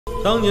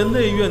当年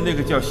内院那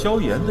个叫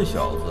萧炎的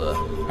小子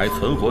还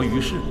存活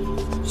于世。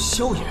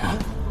萧炎，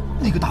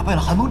那个打败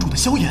了寒盟主的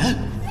萧炎，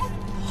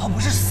他不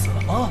是死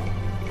了吗？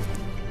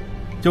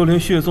就连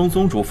血宗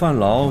宗主范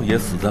劳也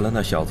死在了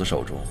那小子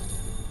手中。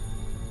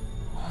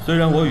虽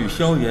然我与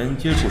萧炎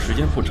接触时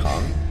间不长，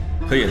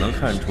可也能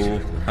看出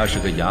他是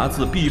个睚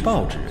眦必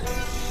报之人。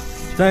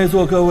在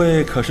座各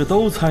位可是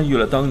都参与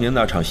了当年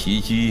那场袭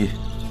击，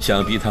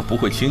想必他不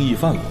会轻易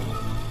放过。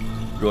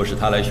若是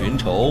他来寻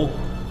仇，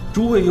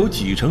诸位有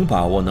几成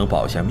把握能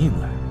保下命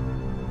来？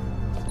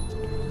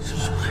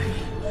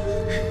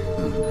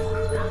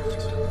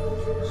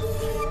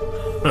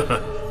呵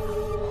呵，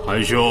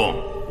韩兄，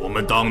我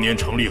们当年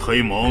成立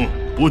黑盟，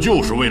不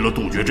就是为了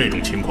杜绝这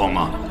种情况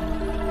吗？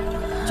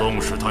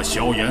纵使他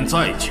萧炎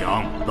再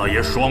强，那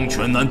也双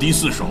拳难敌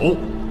四手。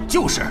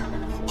就是，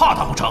怕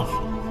他不成？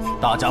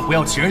大家不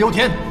要杞人忧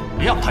天，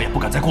谅他也不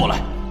敢再过来。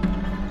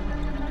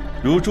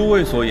如诸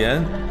位所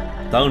言，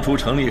当初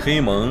成立黑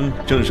盟，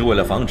正是为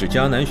了防止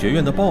迦南学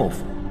院的报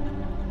复。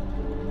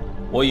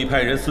我已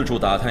派人四处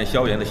打探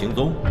萧炎的行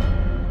踪，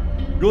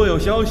若有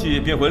消息，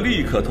便会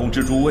立刻通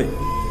知诸位。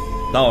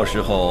到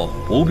时候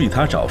不必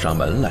他找上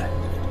门来，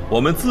我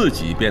们自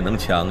己便能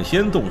抢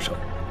先动手。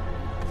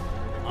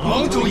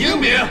盟主英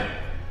明。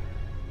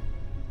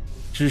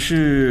只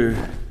是，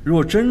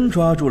若真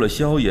抓住了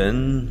萧炎，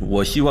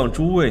我希望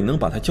诸位能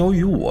把他交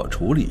予我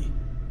处理。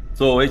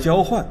作为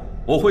交换，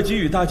我会给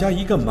予大家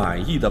一个满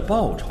意的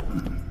报酬。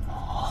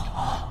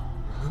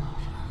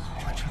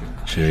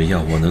只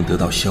要我能得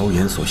到萧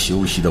炎所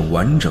修习的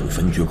完整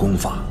分绝功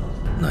法，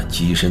那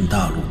跻身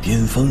大陆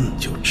巅峰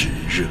就指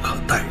日可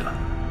待了。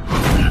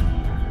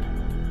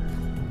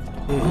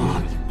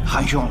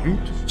韩兄，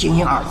金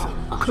英二子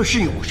可是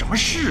有什么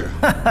事？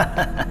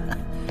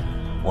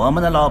我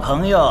们的老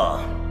朋友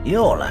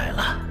又来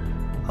了。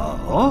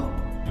哦，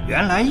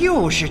原来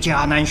又是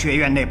迦南学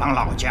院那帮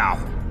老家伙，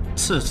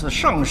次次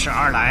盛世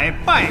而来，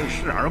败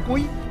世而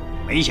归，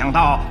没想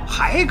到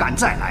还敢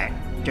再来，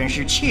真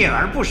是锲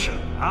而不舍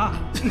啊！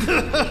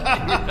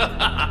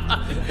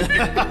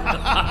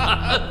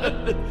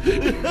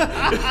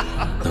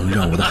能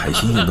让我的海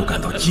心宴都感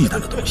到忌惮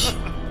的东西，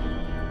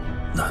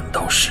难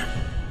道是？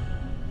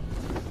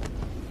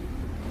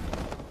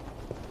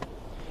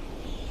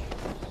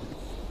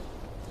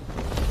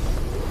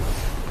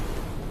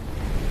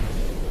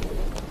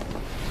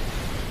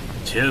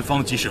前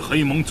方即是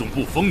黑盟总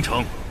部封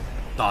城，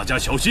大家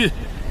小心。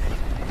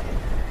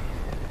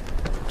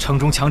城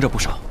中强者不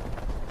少，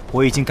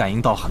我已经感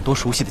应到很多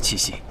熟悉的气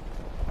息。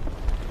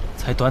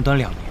才短短2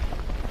年，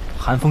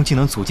韩风竟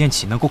能组建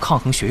起能够抗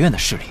衡学院的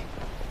势力。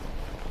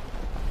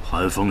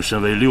韩风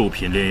身为6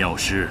品炼药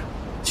师，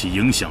其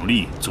影响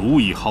力足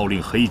以号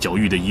令黑角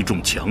域的一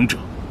众强者。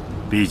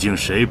毕竟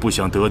谁不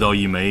想得到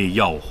一枚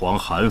药皇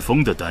韩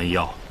风的丹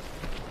药？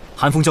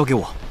韩风交给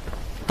我，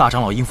大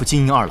长老应付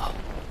金银二老，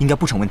应该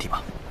不成问题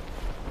吧？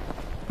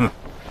哼，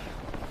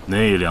那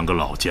2个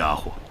老家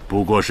伙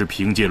不过是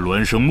凭借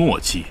孪生默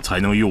契才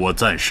能与我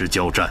暂时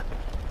交战，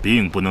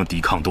并不能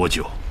抵抗多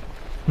久。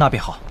那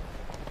便好。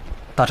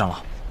大长老，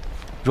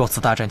若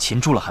此大战擒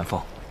住了韩风，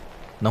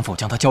能否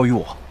将他交于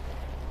我？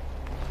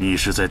你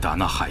是在打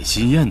那海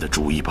心宴的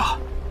主意吧？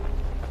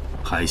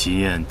海心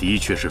宴的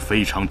确是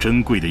非常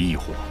珍贵的异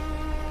火，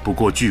不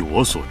过据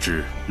我所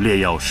知，炼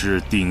药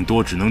师顶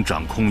多只能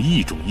掌控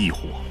1种异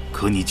火，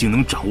可你竟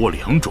能掌握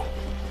2种，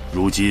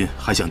如今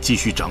还想继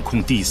续掌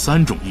控第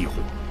3种异火，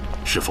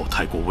是否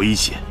太过危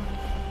险？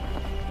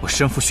我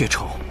身负血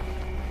仇，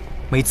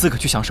没资格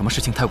去想什么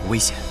事情太过危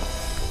险。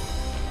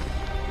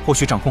或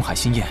许掌控海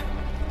心宴，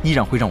依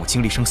然会让我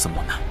经历生死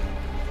磨难。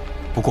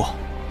不过，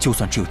就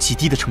算只有极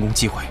低的成功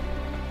机会，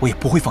我也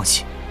不会放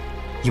弃，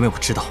因为我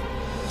知道，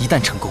一旦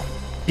成功，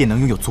便能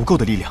拥有足够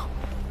的力量。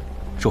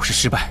若是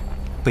失败，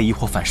被异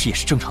火反噬也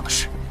是正常的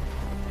事。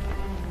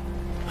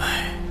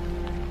唉，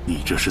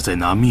你这是在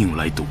拿命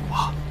来赌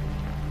啊！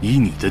以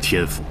你的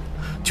天赋，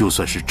就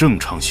算是正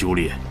常修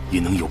炼，也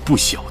能有不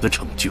小的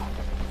成就。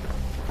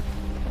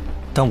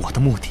但我的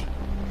目的，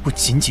不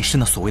仅仅是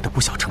那所谓的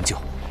不小成就。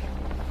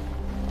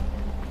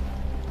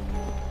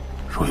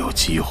若有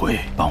机会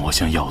帮我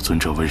向药尊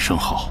者问声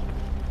好，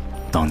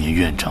当年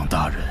院长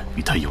大人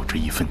与他有着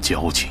一份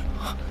交情。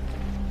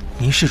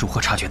您是如何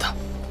察觉的？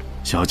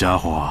小家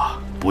伙，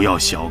不要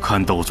小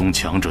看斗宗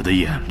强者的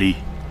眼力，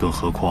更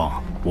何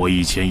况我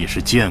以前也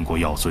是见过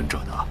药尊者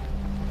的。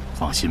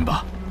放心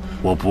吧，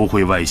我不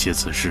会外泄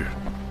此事。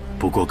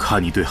不过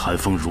看你对韩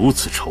风如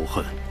此仇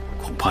恨，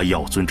恐怕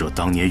药尊者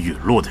当年陨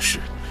落的事，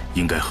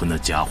应该和那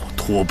家伙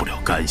脱不了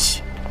干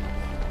系。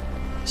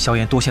萧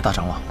炎，多谢大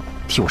长老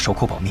替我守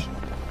口保密。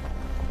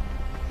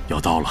要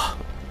到了。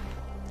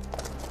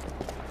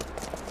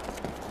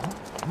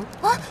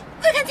啊！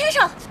快看天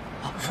上！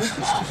谁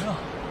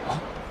啊？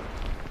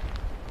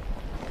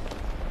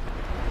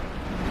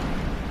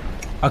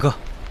二哥，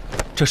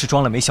这是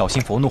装了枚小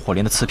型佛怒火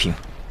莲的瓷瓶，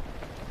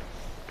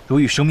如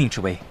遇生命之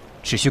危，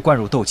只需灌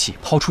入斗气，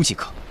抛出即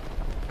可，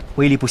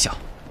威力不小，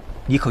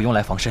你可用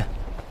来防身。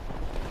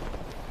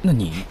那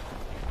你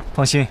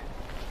放心，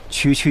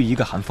区区一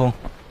个寒风，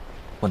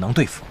我能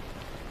对付。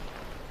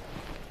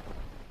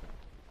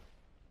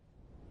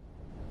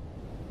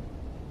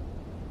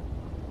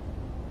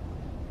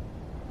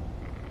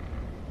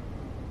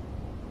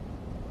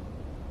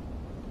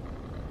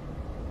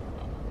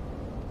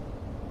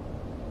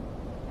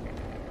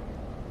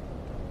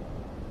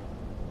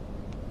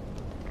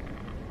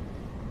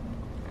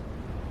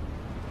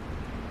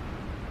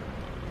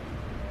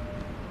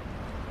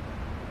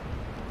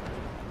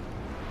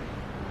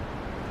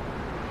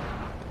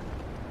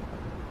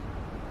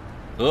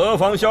何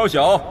方宵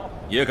小，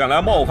也敢来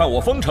冒犯我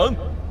封城？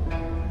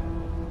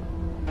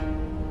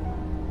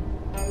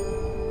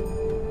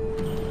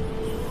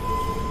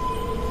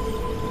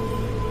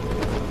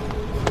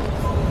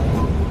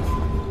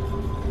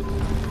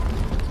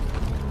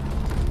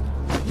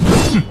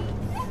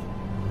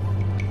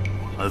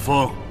韩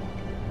风，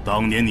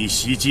当年你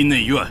袭击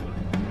内院，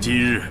今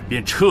日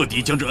便彻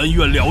底将这恩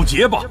怨了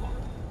结吧。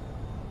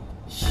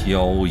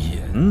萧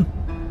炎，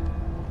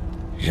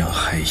让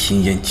海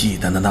心宴忌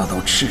惮的那道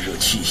炽热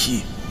气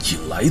息，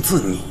竟来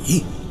自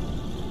你。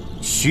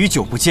许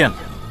久不见了。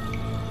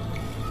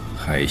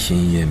海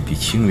心宴比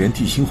清源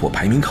地心火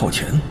排名靠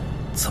前，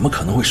怎么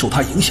可能会受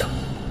他影响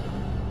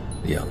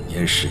？2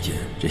年时间，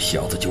这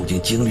小子究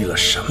竟经历了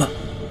什么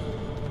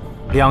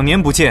？2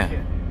年不见，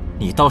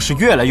你倒是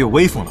越来越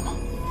威风了吗？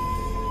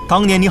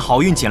当年你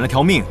好运捡了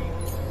条命，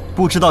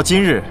不知道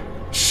今日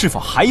是否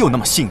还有那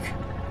么幸运？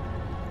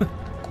哼，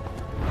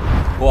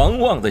狂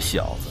妄的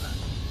小子！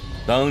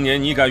当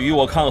年你敢与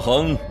我抗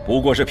衡，不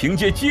过是凭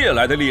借借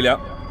来的力量。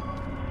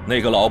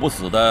那个老不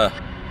死的，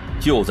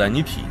就在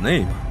你体内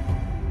吧。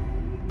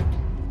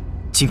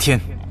今天，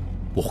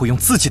我会用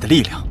自己的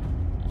力量，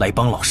来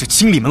帮老师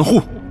清理门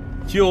户。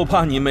就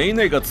怕你没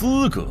那个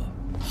资格，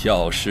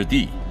小师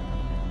弟。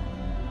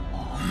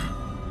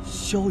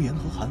萧炎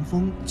和韩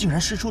风竟然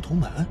师出同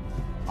门，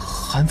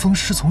韩风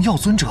师从药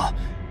尊者，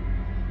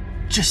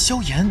这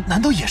萧炎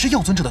难道也是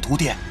药尊者的徒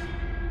弟？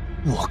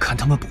我看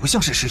他们不像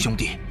是师兄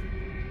弟，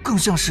更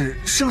像是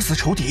生死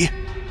仇敌。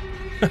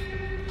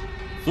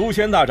苏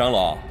仙大长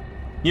老，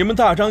你们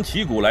大张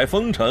旗鼓来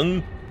封城，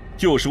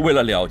就是为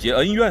了了结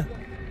恩怨？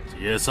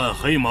解散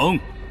黑盟，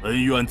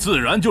恩怨自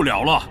然就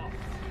了了。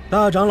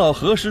大长老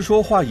何时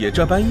说话也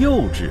这般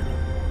幼稚了？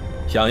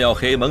想要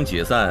黑盟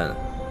解散，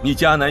你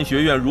迦南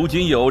学院如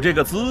今有这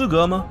个资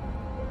格吗？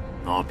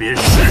那便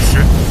试试。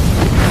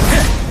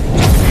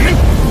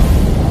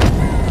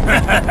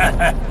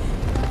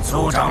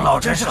苏长老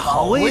真是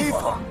好威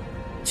风，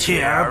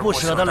锲而不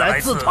舍地来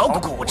自讨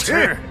苦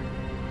吃。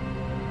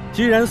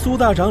既然苏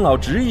大长老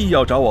执意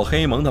要找我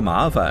黑盟的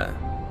麻烦，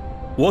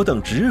我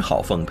等只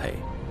好奉陪。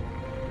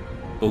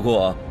不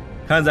过，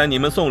看在你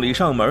们送礼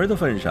上门的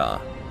份上，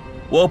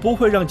我不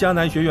会让迦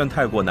南学院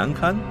太过难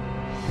堪。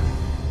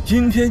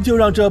今天就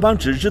让这帮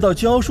只知道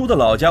教书的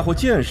老家伙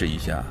见识一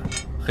下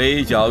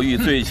黑角域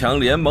最强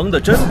联盟的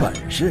真本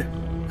事，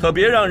可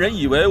别让人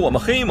以为我们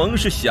黑盟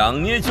是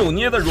想捏就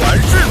捏的软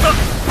柿子。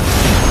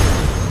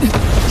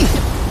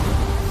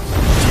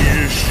今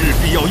日势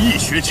必要一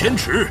雪前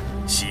耻，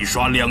洗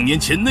刷2年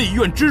前内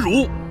院之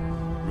辱。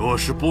若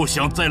是不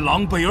想再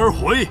狼狈而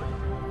回，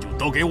就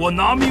都给我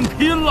拿命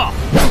拼了！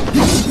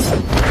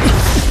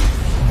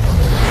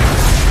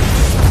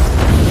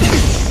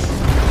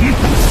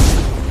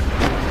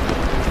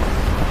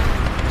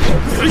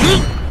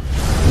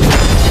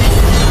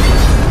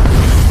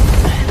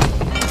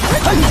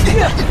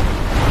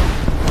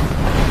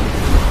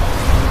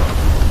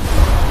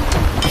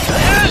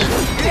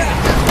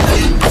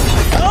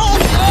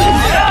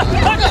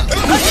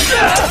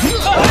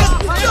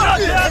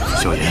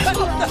萧炎，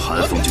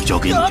韩风就交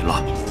给你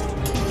了，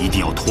你一定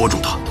要拖住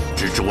他，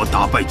直至我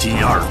打败金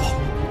燕二老。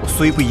我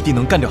虽不一定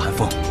能干掉韩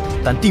风，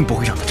但定不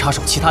会让他插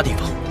手其他地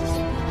方。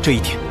这一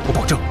点我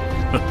保证。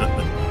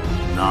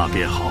那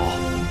便好。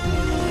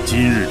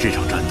今日这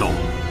场战斗，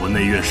我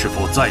内院是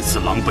否再次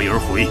狼狈而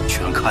回，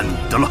全看你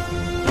的了。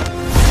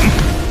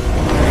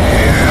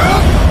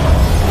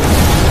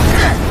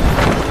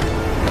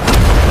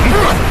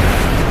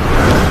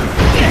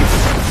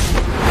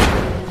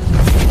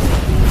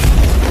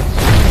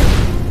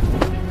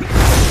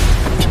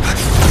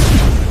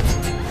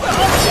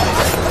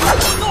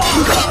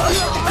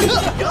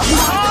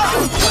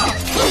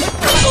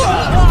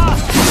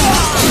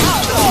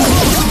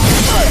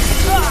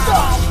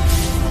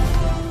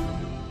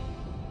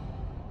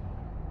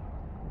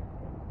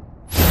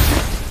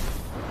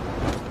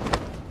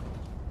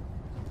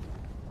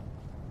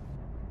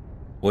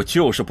我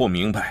就是不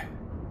明白，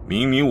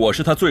明明我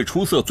是他最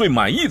出色、最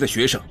满意的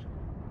学生，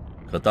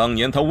可当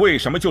年他为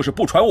什么就是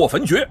不传我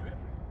焚诀？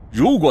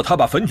如果他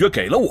把焚诀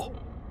给了我，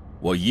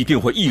我一定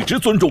会一直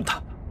尊重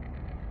他。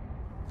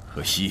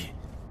可惜，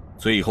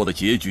最后的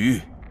结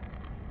局，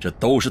这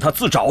都是他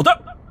自找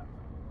的。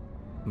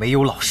没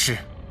有老师，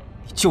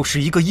你就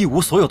是一个一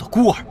无所有的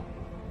孤儿。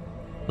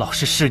老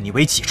师视你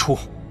为己出，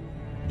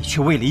你却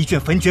为了一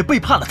卷焚诀背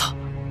叛了他。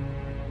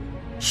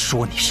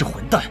说你是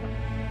混蛋，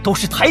都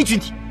是抬举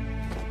你。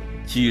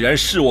既然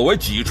视我为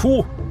己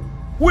出，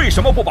为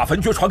什么不把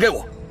焚诀传给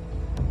我？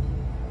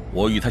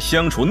我与他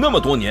相处那么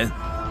多年，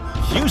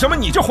凭什么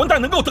你这混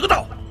蛋能够得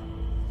到？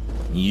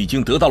你已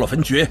经得到了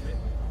焚诀，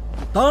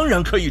当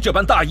然可以这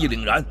般大义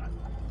凛然。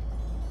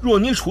若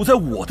你处在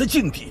我的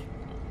境地，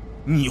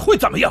你会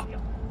怎么样？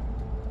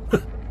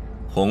哼，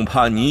恐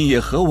怕你也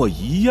和我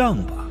一样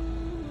吧。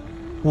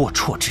龌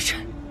龊之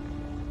人，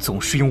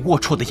总是用龌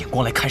龊的眼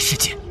光来看世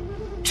界，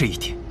这一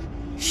点，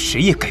谁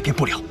也改变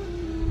不了。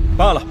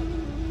罢了。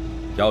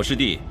小师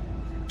弟，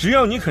只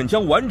要你肯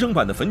将完整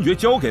版的焚诀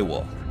交给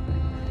我，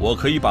我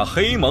可以把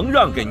黑盟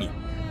让给你。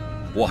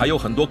我还有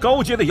很多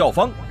高阶的药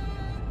方，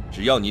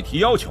只要你提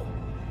要求，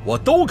我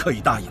都可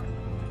以答应。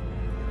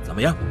怎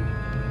么样？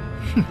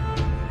哼，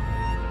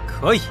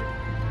可以，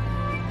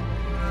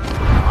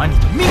拿你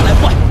的命来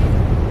换。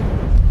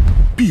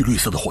碧绿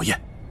色的火焰，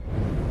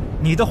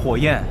你的火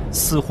焰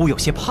似乎有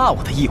些怕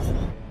我的异火。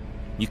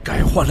你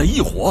改换了异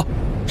火？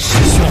师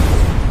兄，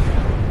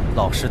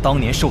老师当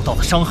年受到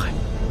的伤害，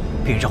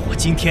便让我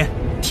今天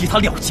替他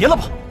了结了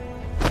吧。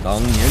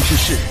当年之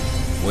事，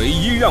唯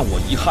一让我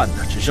遗憾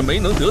的，只是没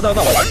能得到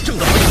那完整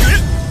的分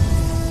局。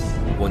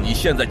不过你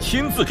现在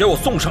亲自给我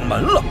送上门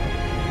了，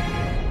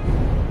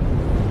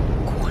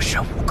果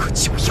然无可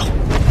救药。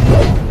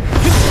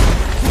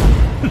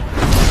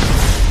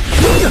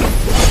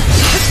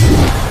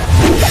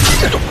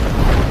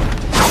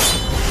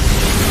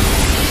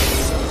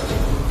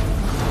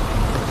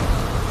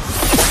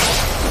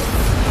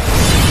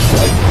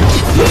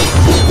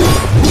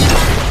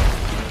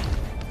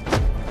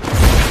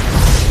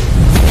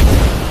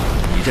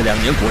你这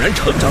2年果然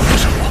成长不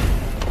少啊，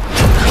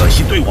可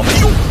惜对我没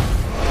用。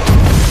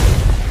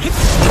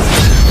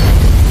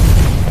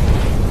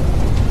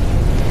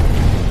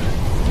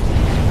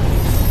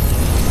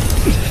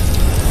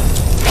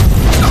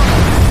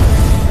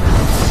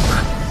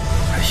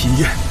海心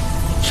焰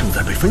正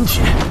在被分解。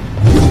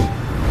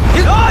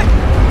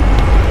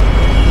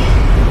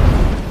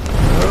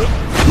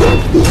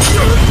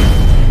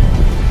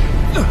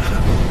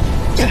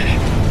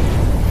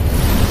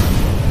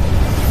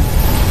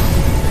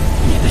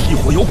异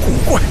火有古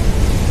怪，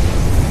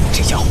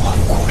这家伙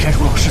果然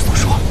如老师所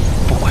说，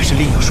不管是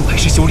炼药术还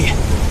是修炼，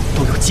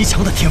都有极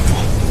强的天赋。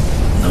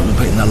能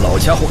被那老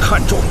家伙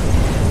看中，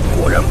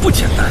果然不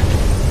简单。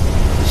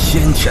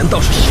先前倒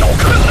是小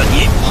看了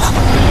你。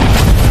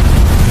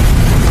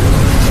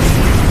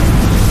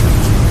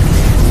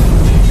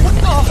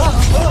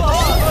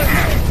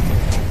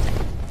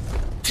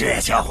这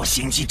家伙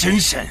心机真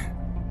深，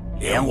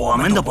连我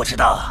们都不知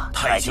道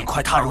他已经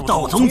快踏入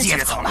斗宗阶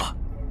层了。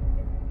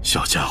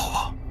小家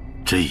伙，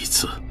这一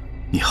次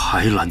你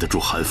还拦得住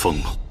韩风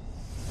吗？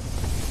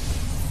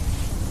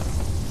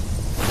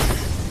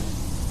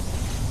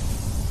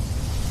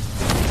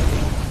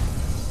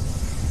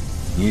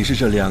你是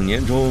这2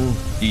年中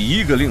第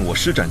一个令我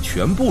施展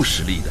全部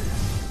实力的人。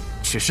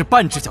只是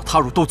半只脚踏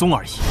入斗宗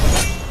而已，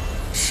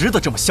值得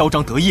这么嚣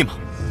张得意吗？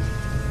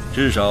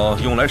至少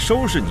用来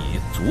收拾你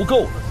足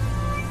够了。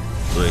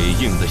最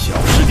硬的小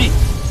师弟。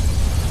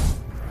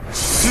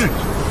是你。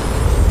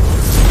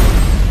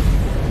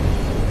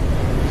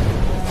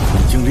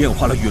已经炼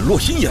化了陨落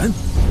心炎。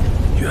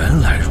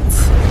原来如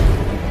此，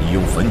你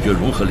用焚诀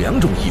融合2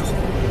种异火，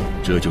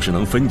这就是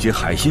能分解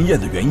海心焰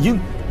的原因。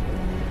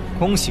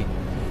恭喜你，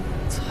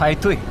猜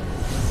对了。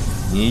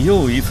你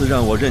又一次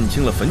让我认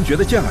清了焚诀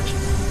的价值。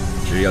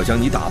只要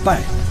将你打败，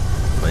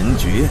焚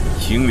诀、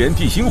青莲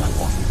地心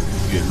火、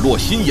陨落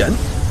心炎，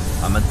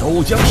他们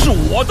都将是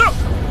我的。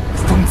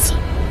疯子，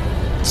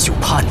就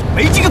怕你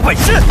没这个本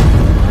事！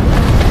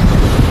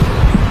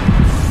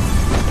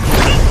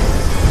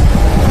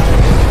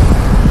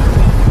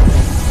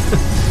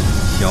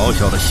小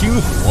小的心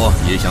火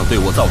也想对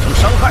我造成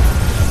伤害。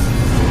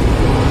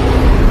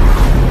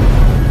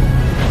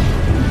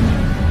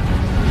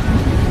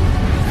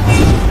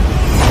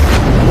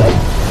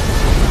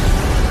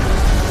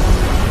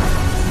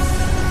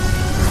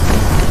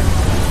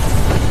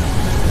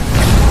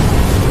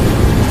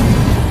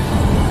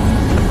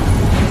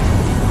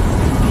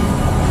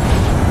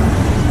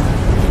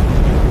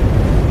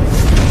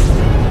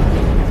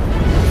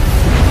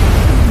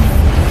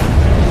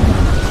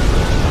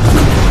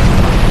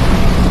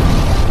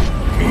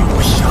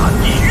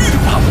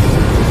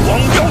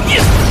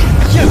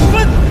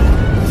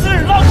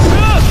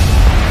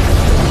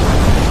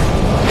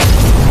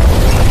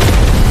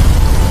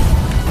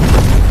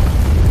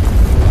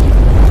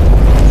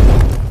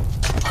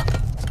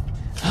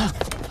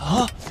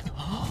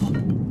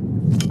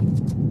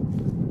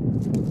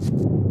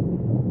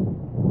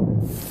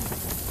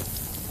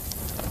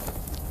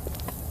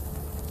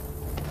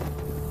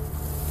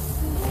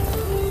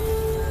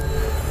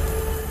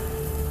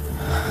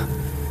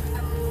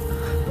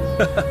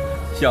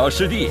小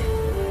师弟，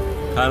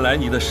看来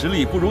你的实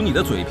力不如你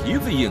的嘴皮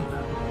子硬啊。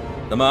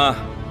那么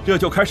这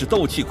就开始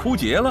斗气枯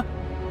竭了？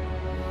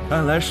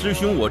看来师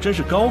兄我真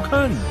是高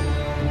看你。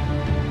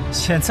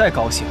现在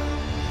高兴，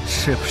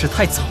是不是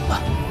太早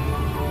了？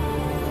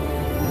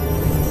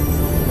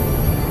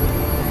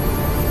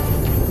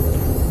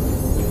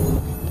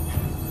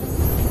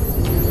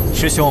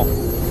师兄，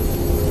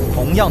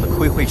同样的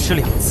亏会吃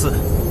2次，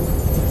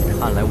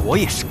看来我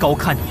也是高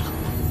看你了。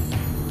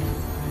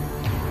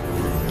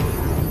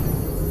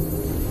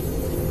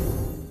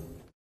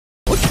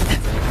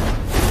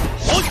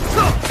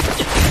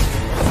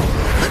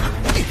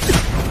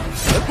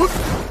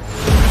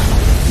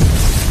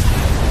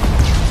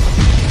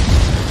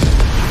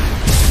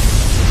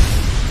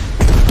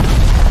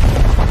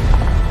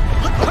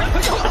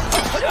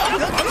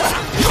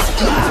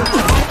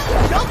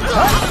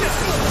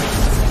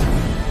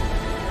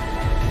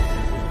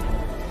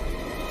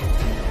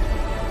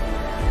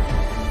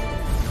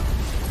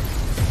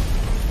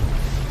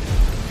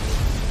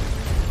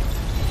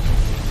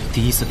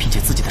第一次凭借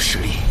自己的实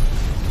力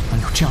能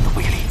有这样的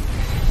威力，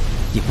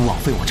也不枉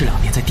费我这2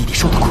年在地底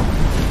受的苦。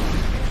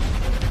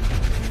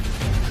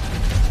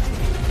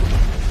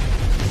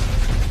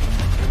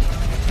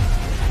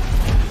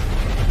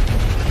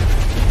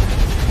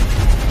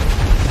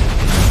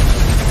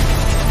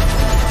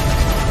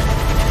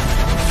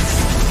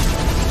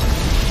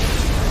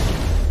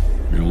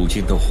如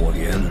今的火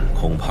莲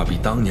恐怕比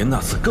当年那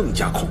次更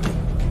加恐怖。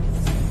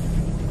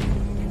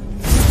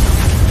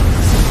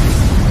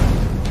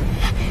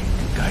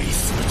该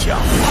死的家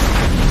伙！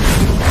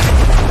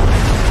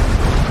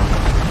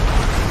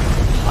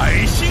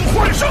海星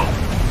幻兽！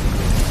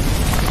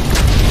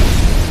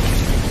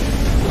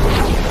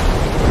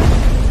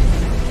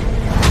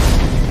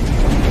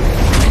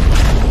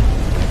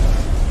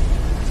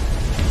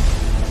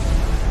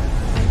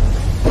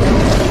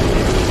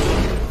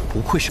不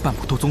愧是半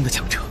步斗宗的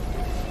强者。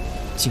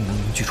竟能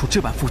凝聚出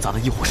这般复杂的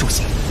异火兽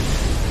形，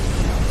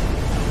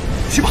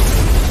去吧！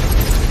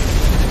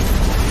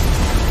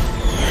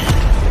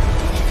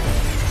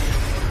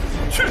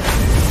去！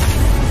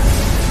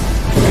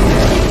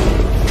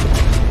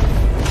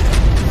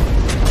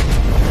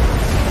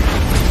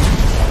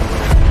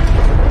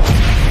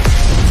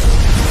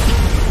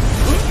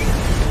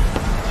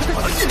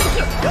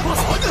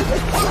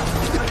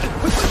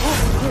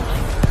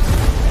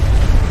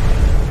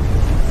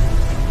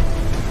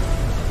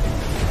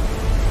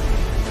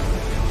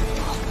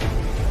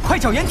快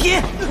脚掩体！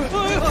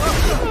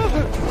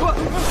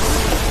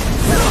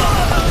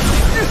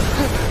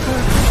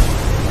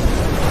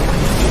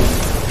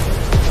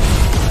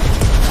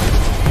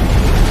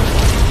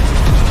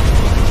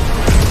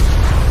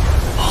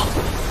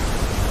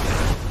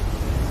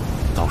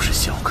倒是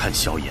小看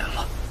萧炎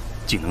了，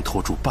竟能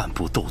拖住半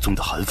步斗宗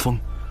的寒风，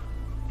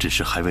只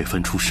是还未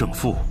分出胜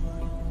负，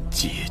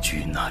结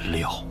局难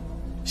料。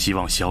希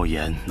望萧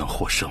炎能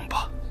获胜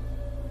吧。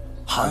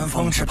寒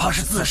风只怕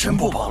是自身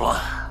不保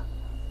了。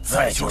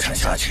再纠缠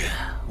下去，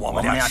我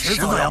们俩迟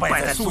早要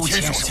败在苏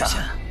谦手下。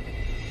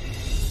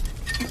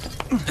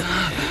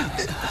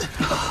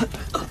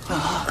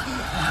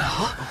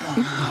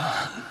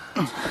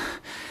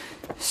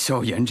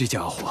萧炎这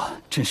家伙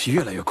真是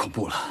越来越恐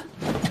怖了。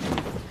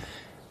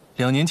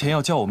2年前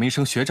要叫我们一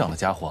声学长的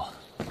家伙，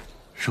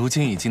如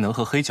今已经能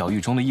和黑角域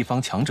中的一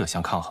方强者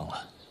相抗衡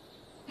了。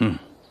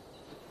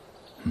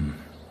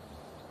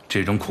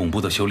这种恐怖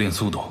的修炼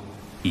速度，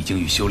已经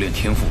与修炼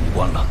天赋无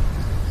关了。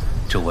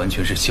这完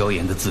全是萧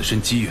炎的自身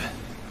机缘。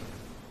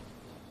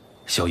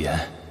萧炎，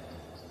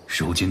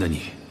如今的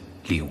你，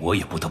令我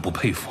也不得不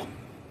佩服。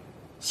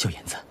小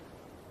眼子，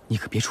你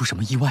可别出什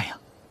么意外呀，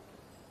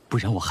不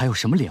然我还有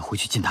什么脸回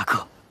去见大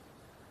哥？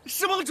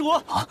是盟主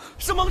啊！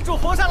是盟主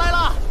活下来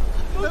了！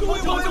盟主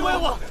为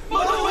我！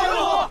盟主为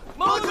我！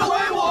盟主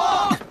为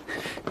我！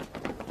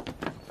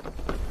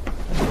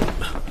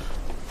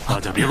大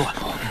家别乱，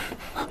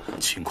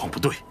情况不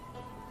对。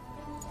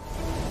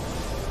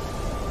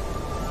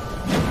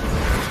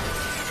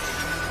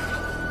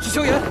是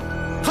萧炎，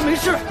他没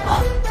事。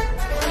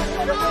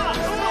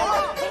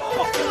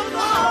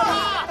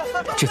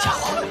这家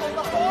伙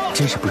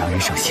真是不让人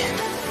省心。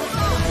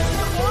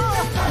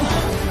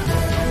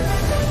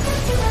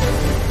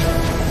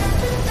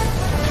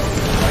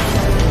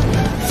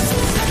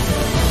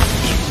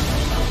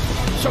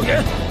萧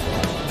炎，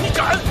你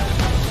敢！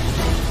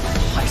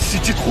海师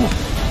之徒，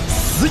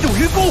死有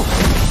余辜！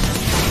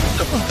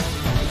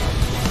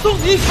送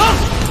你一场！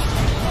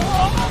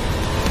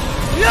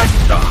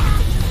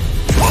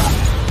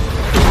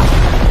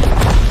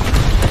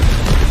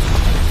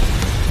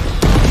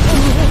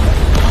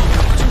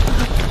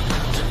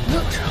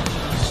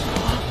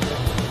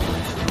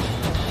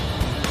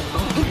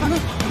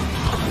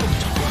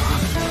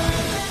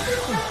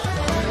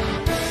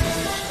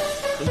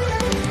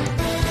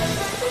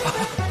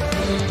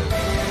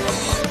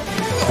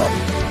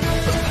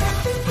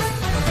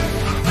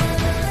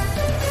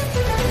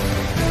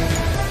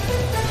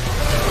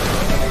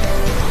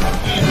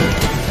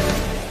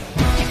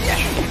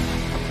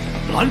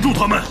拦住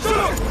他们！说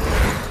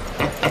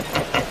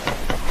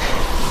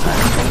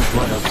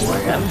的果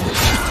然不假，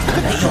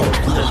看来药人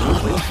的灵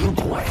魂体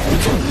果然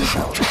重伤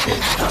着身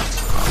上。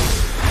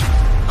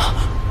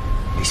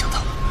没想到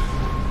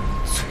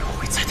最后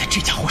会栽在这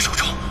家伙手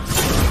中。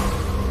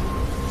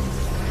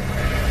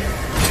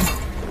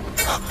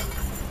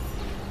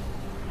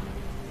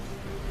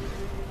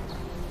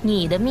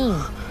你的命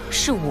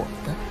是我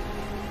的。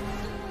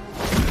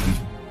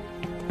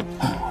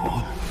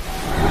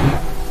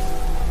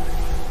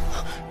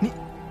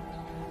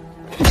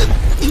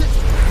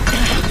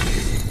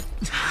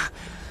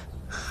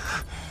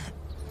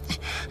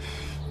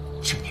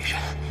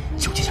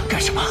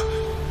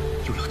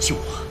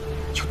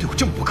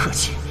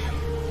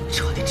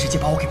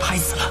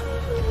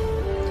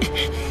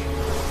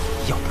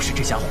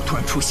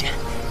出现，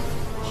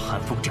韩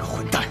风这个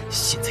混蛋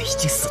现在已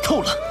经死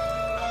透了。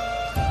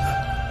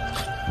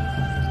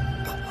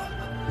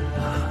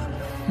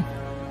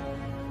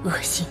恶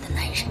心的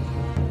男人。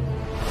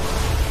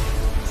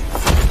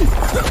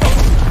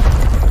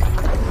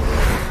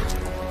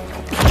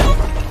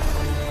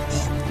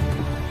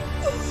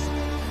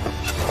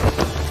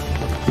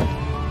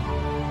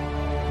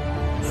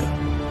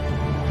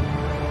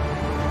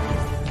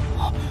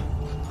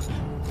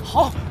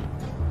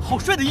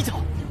的一脚。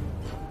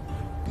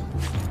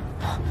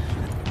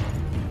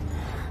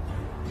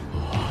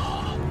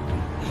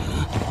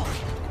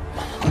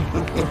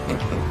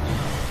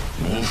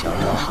没想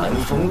到韩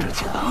风这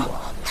家伙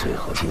最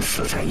后竟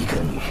死在一个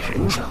女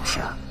人脚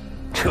下，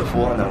这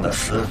窝囊的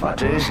死法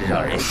真是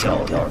让人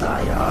笑掉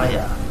大牙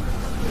呀！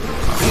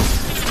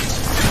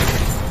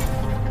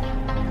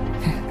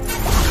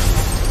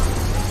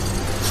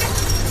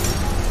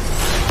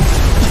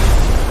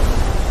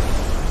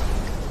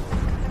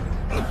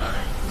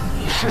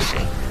你是谁？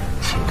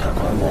竟敢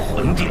管我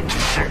魂殿之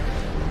事？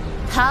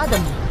他的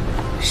命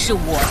是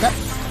我的。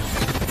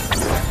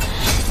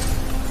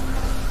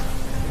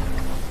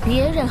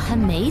 别人还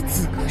没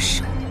资格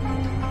收。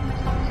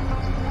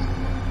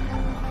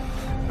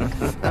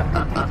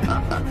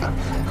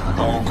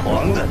好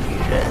狂的女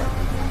人！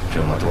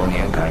这么多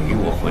年敢与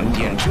我魂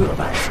殿这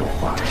般说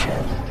话的人，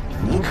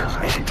你可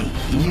还是第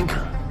一个。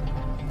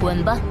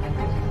滚吧！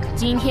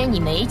今天你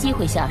没机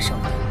会下手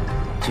的。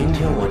今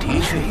天我的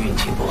确运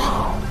气不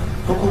好，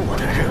不过我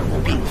的任务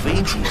并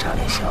非击杀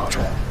那小子，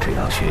只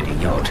要确定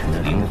药尘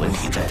的灵魂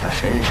体在他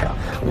身上，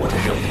我的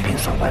任务便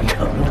算完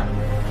成了。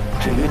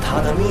至于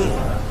他的命，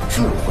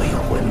 自会有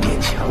魂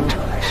殿强者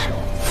来收。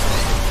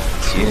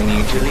千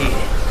年之烈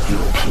6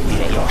品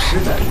炼药师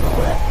的灵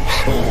魂，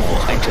收获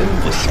还真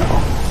不小。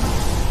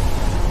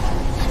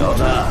小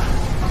子，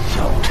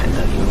药尘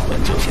的灵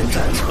魂就先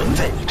暂存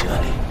在你这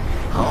里，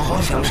好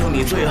好享受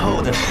你最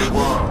后的时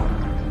光。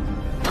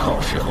到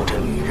时候这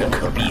女人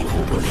可庇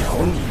护不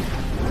了你。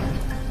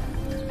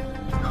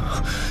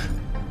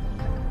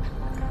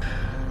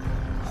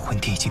魂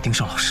殿已经盯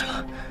上老师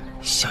了，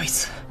下一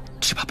次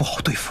只怕不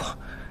好对付。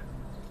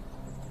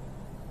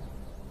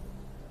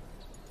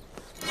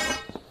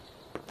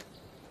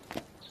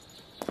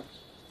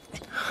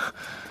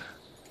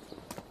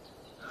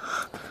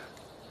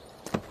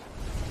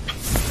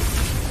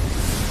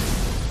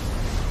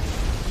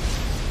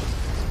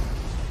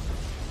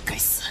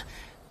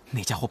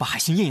 那家伙把海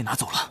心叶也拿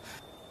走了。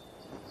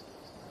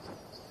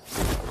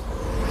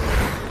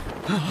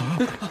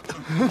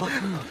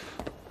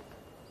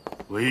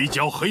围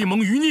剿黑盟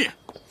余孽。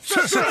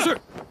是。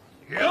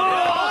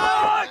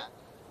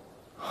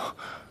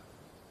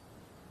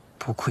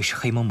不愧是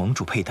黑盟盟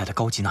主佩戴的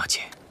高级纳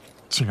戒，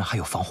竟然还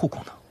有防护功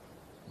能。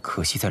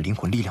可惜在灵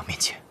魂力量面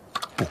前，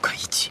不堪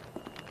一击。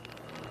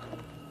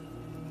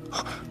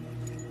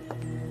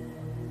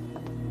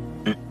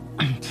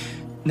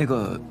那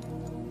个。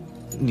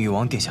 女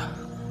王殿下，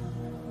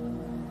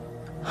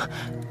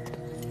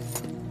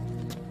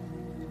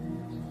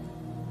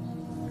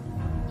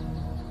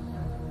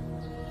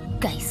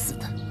该死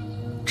的，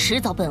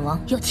迟早本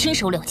王要亲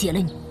手了结了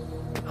你。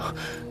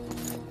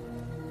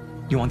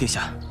女王殿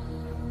下，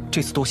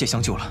这次多谢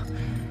相救了。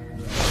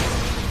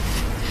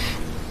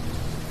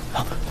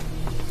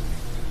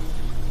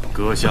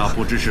阁下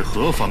不知是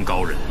何方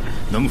高人，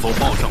能否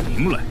报上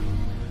名来？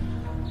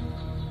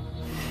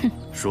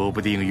 说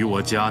不定与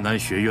我迦南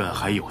学院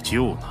还有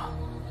救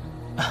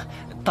呢。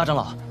大长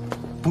老，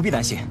不必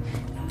担心，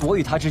我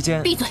与他之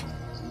间……闭嘴！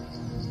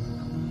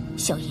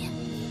萧炎，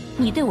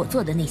你对我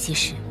做的那些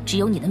事，只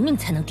有你的命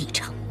才能抵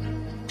偿。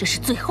这是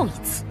最后一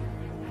次，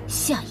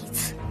下一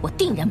次我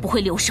定然不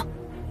会留手。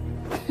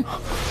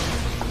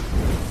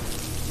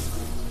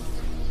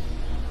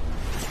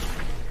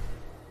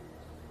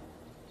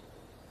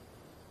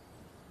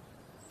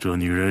这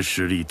女人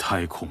实力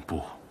太恐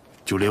怖。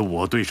 就连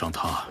我对上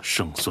他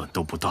胜算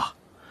都不大，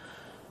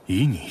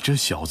以你这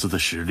小子的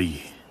实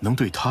力，能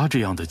对他这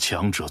样的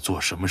强者做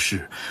什么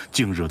事？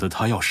竟惹得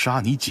他要杀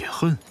你解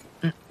恨？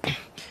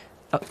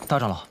大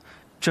长老，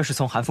这是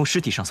从韩风尸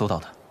体上搜到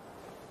的。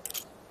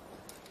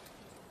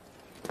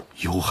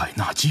幽海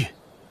纳戒，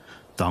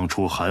当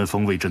初韩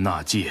风为这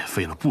纳戒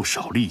费了不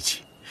少力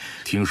气，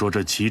听说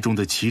这其中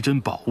的奇珍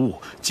宝物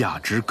价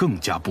值更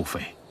加不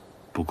菲。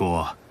不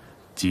过，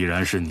既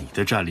然是你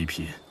的战利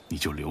品，你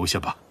就留下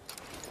吧。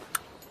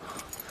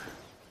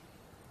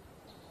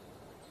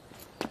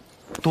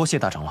 多谢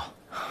大长老，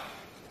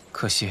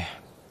可惜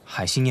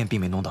海心念并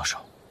没弄到手。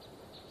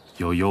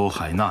有幽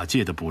海纳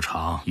戒的补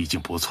偿已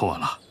经不错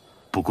了，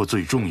不过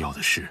最重要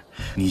的是，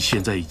你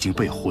现在已经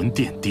被魂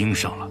殿盯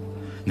上了，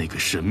那个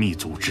神秘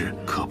组织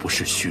可不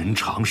是寻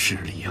常势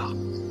力啊！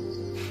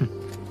哼，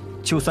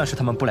就算是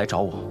他们不来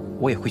找我，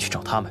我也会去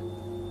找他们，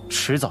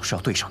迟早是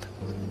要对上的。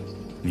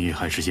你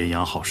还是先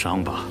养好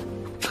伤吧，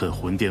趁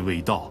魂殿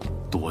未到，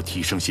多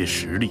提升些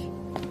实力，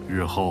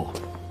日后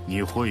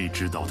你会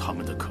知道他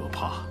们的可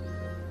怕。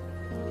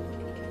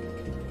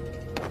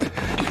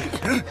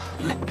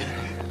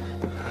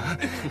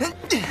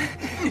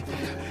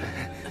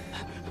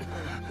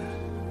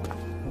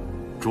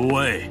 诸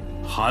位，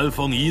韩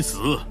风已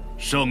死，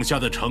剩下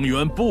的成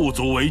员不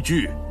足为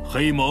惧，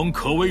黑盟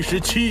可谓是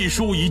气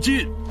数已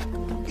尽。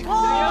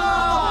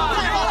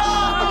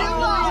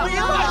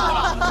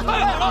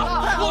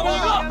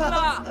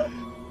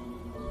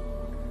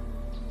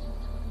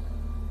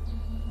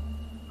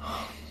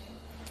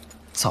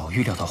早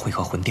预料到会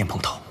和魂殿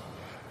碰头，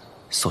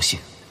所幸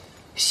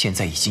现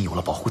在已经有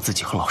了保护自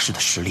己和老师的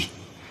实力。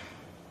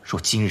若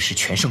今日是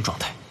全胜状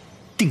态，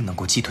定能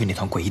够击退那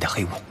团诡异的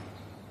黑雾。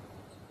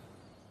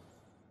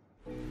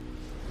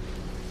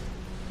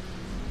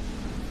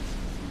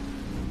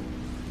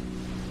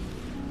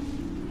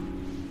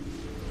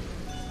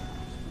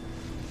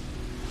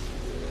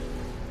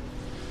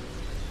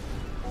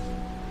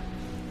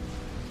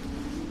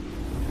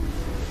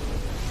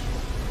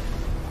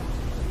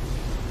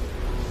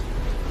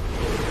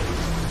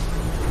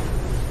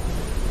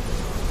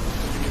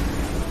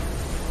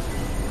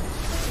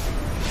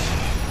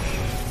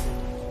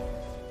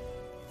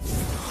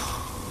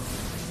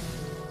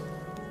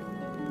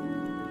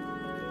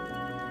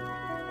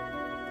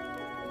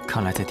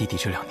看来在弟弟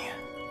这2年，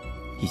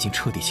已经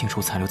彻底清除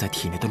残留在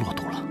体内的落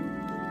毒了。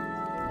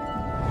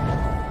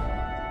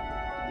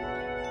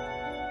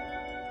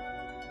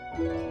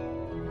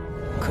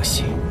可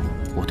惜，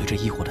我对这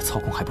异火的操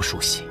控还不熟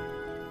悉，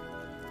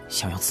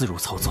想要自如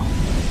操作，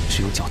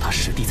只有脚踏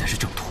实地才是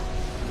正途。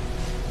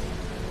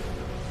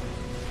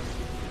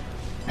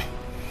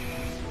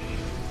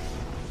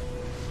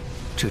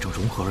这种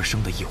融合而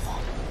生的异火，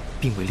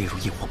并未列入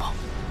异火榜，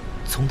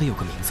总得有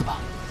个名字吧？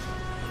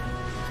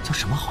叫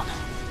什么好呢？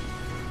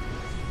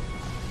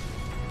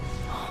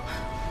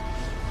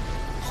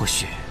或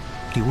许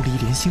琉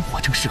璃莲心火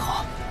正适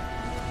合。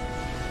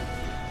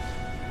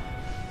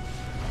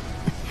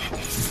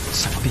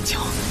想要变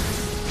强，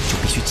就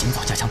必须尽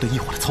早加强对异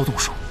火的操纵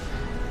术，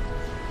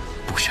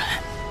不然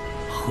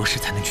何时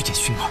才能去见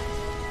薰儿？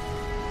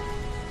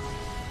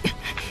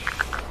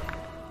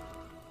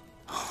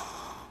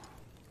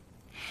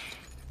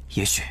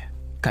也许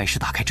该是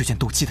打开这卷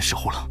斗技的时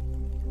候了。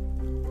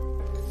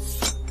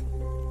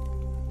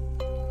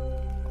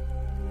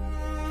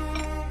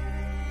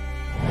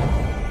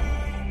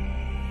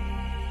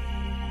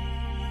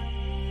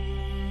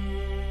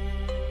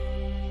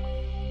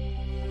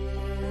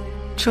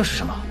这是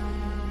什么？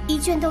一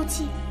卷斗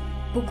技，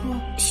不过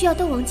需要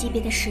斗王级别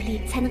的实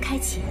力才能开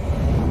启。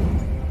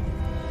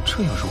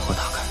这要如何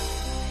打开？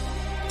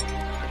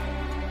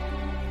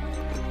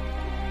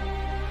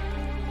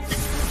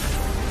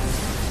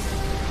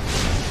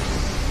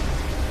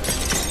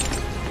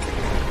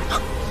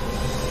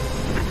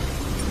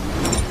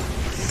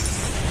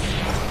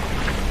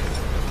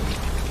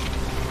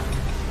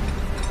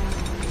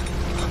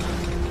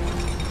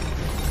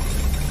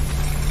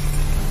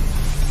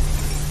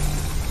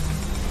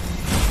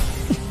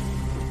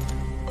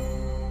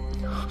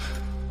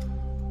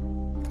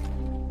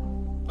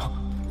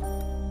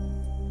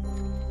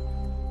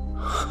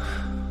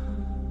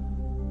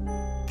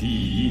地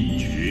印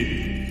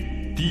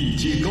诀，地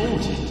阶高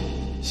级，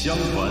相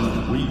传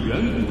为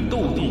远古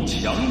斗帝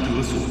强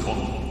者所创，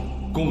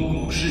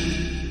共5式：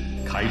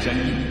开山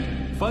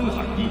印、翻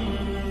海印、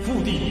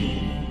覆地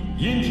印、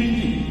淹天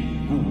印、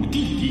古地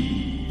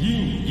印，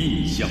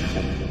印印相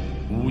通。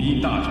5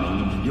印大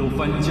成，有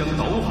翻江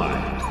倒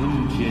海、吞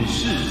天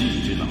噬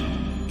地之能。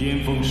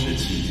巅峰时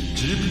期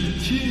直逼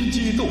天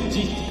阶斗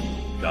技，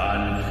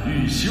然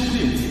欲修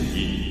炼此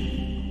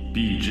印，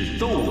必至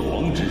斗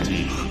王之阶。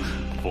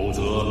否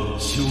则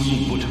修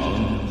印不成，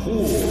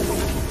祸福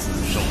自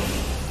受。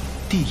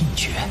地印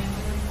诀，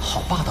好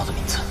霸道的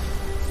名字。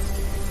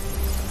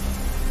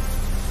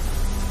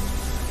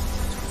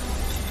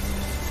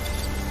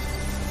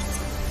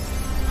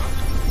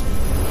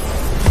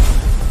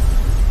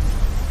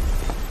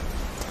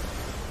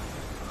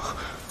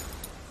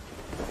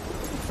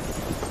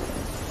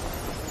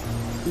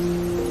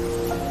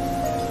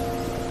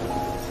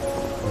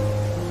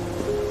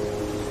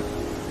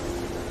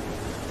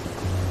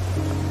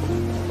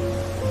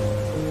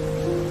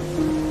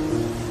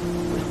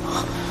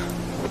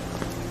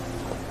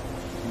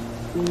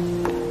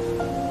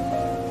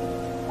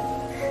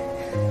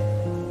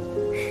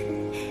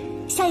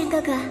萧炎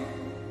哥哥，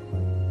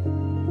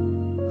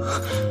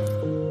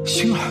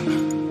星儿，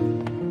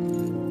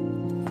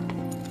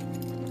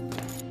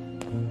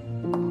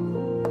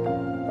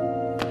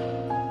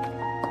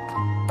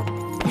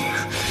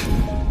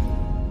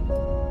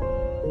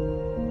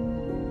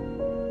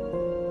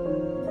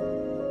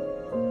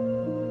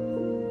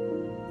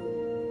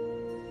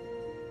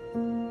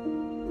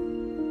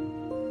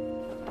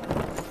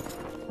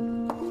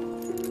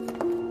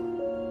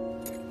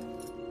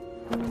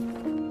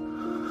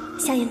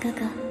萧炎哥哥，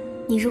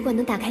你如果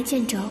能打开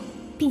卷轴，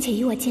并且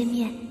与我见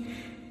面，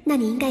那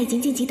你应该已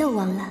经晋级斗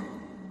王了。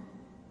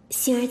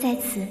薰儿在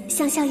此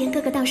向萧炎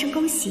哥哥道声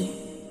恭喜。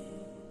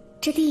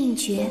这地印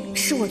诀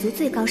是我族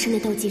最高深的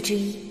斗技之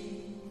一，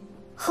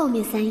后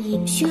面3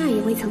印薰儿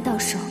也未曾到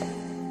手，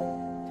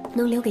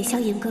能留给萧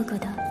炎哥哥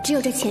的只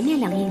有这前面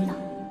2印了。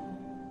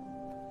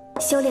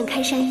修炼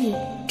开山印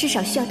至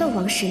少需要斗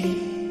王实力，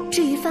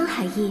至于翻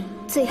海印，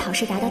最好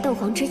是达到斗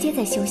皇之阶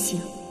再修行。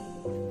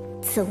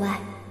此外，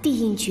地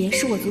印诀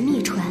是我族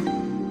秘传，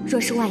若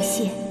是外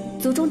泄，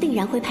族中定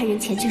然会派人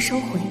前去收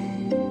回。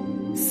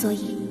所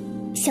以，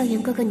萧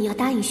炎哥哥，你要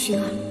答应薰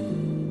儿，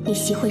你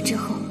习会之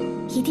后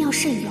一定要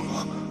慎用。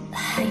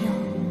还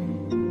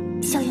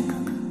有，萧炎哥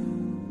哥，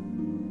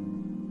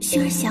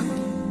薰儿想你。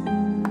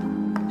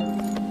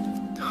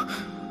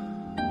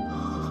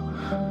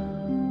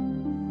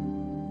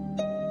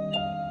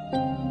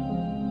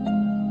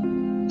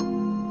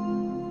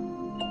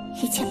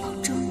一切保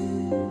重。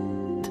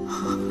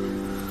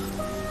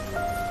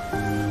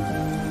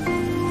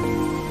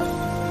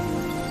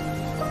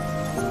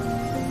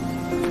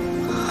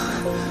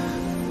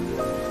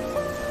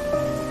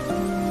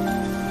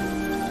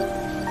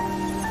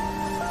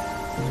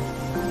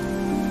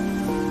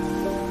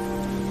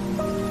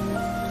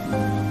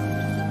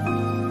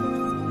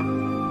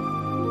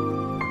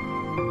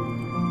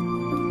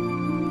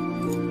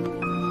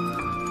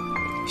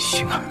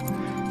薰儿，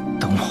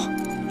等我，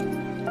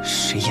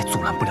谁也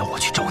阻拦不了我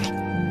去找你。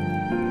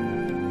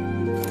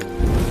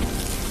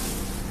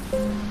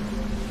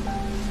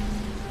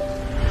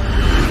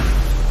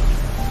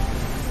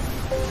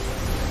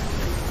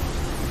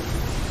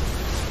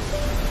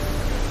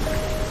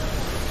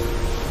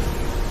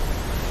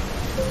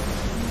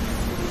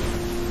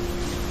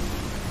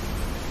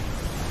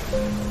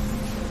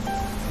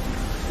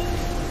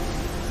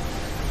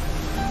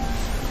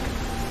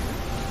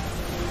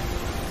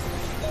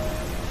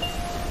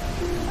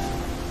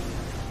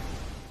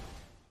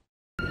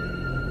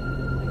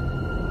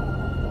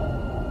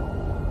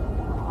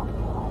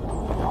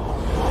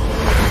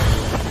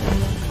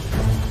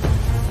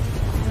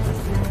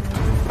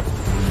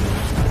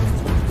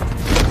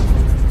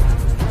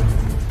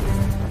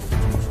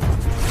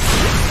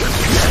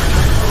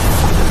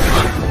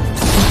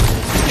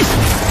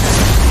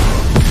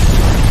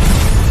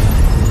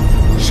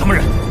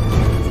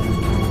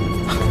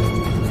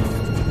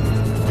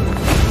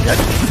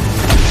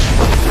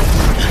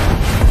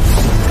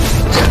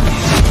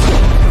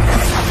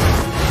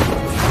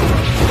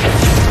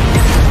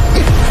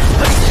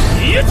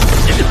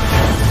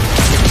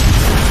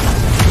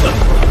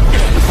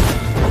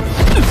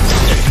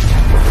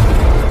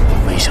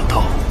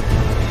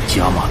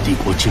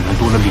竟然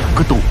多了2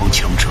个斗皇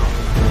强者。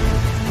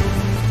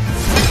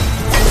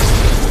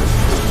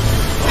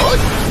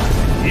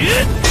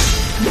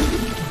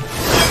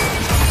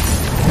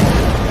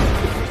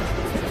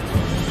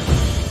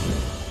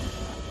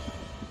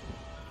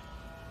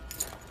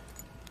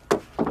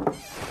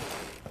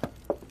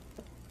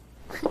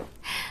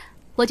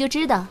我就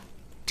知道，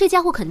这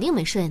家伙肯定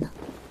没睡呢。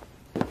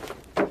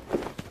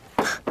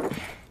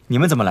你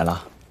们怎么来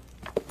了？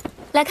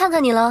来看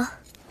看你了。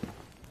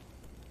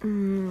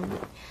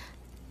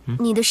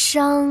你的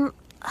伤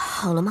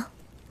好了吗？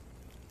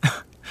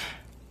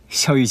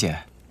萧玉姐，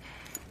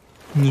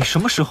你什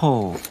么时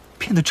候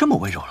变得这么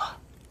温柔了？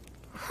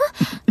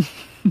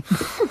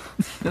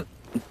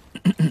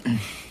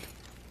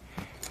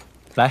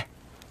来，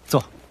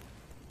坐。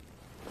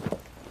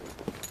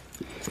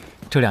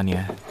这2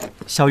年，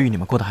萧玉你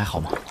们过得还好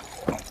吗？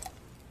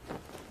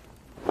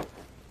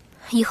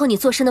以后你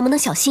做事能不能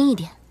小心一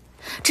点？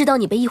知道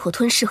你被异火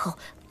吞噬后，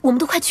我们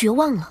都快绝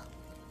望了。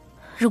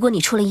如果你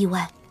出了意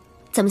外，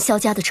咱们萧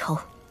家的仇，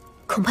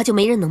恐怕就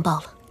没人能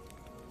报了。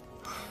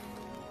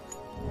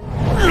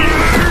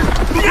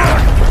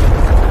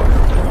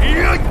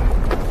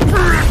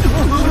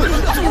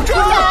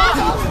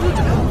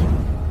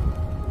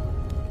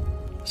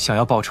想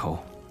要报仇，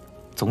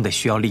总得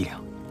需要力量，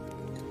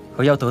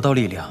而要得到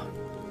力量，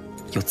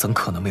又怎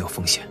可能没有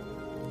风险？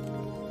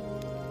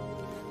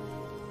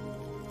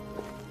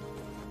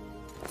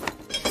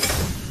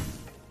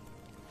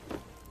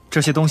这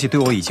些东西对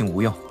我已经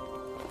无用，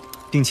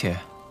并且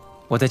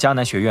我在迦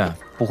南学院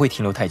不会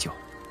停留太久，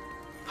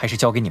还是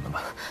交给你们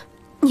吧。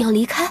你要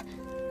离开？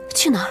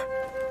去哪儿？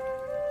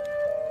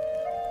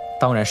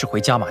当然是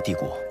回加玛帝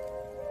国。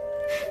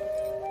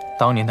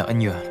当年的恩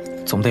怨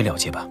总得了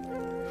结吧。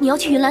你要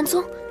去云岚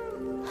宗？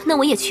那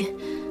我也去。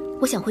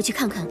我想回去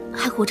看看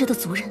还活着的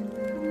族人。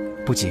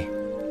不急，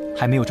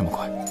还没有这么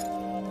快。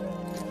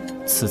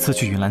此次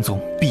去云岚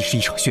宗必是一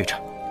场血战，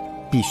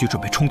必须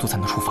准备充足才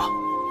能出发。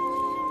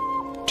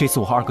这次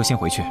我和二哥先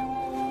回去，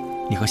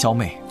你和萧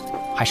妹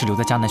还是留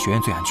在迦南学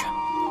院最安全。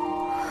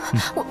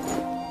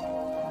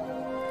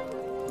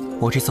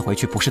我这次回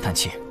去不是探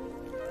亲，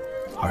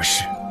而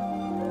是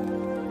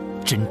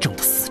真正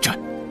的死战。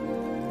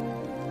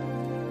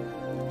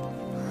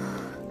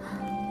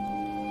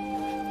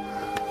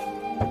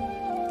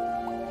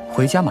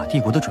回加玛帝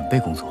国的准备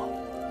工作，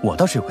我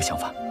倒是有个想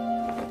法。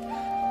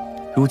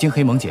如今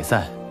黑盟解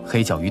散，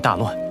黑角域大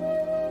乱，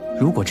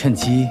如果趁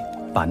机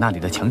把那里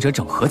的强者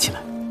整合起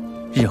来，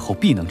日后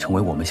必能成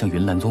为我们向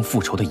云岚宗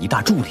复仇的一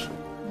大助力。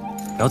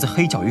要在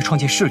黑角域创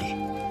建势力，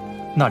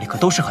那里可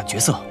都是狠角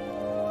色。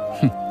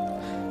哼，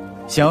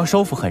想要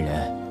收服狠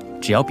人，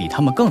只要比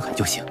他们更狠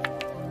就行。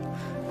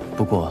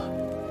不过，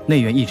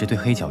内院一直对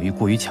黑角域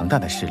过于强大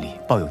的势力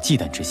抱有忌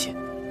惮之心，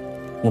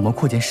我们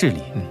扩建势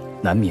力，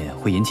难免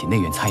会引起内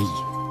院猜疑。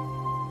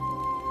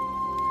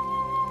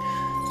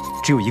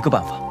只有一个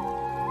办法，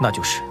那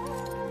就是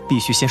必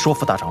须先说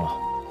服大长老，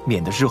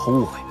免得日后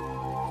误会。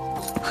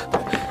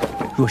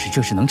若是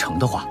这事能成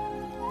的话，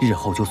日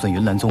后就算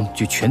云岚宗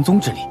举全宗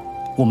之力，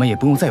我们也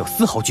不用再有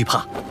丝毫惧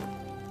怕。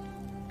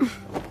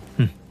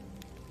你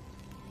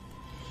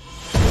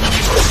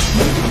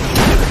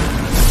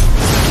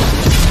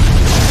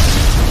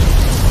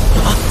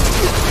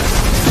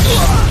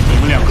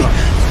们2个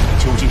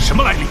究竟什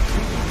么来历？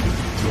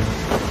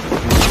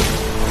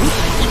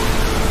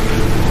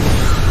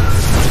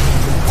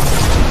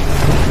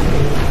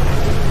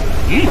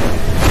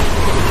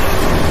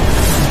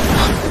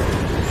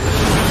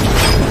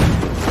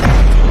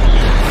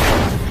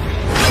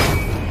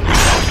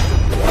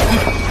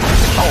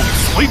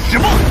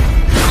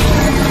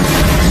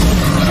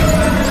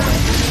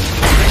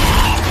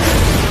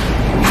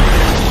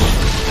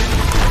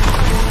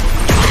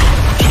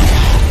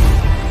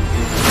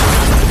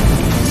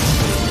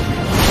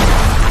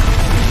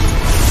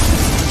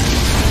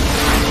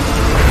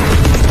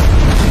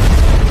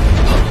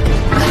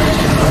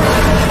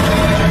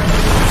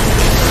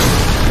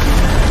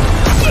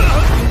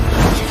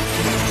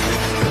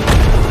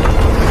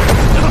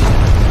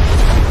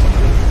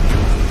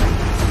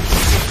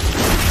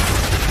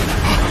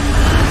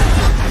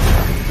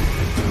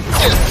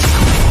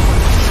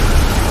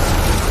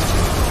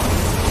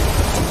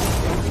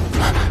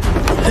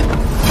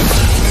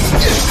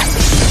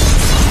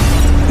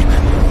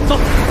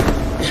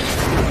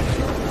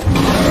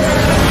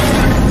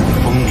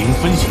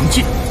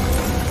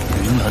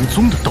南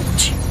宗的斗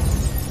技。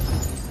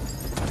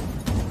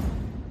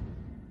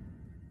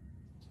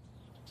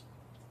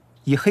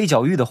以黑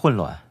角域的混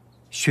乱，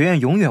学院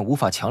永远无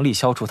法强力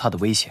消除他的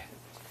威胁。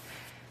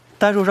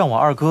但若让我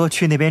二哥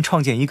去那边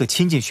创建一个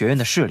亲近学院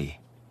的势力，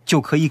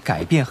就可以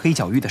改变黑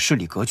角域的势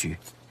力格局，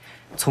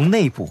从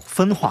内部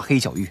分化黑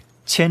角域，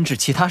牵制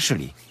其他势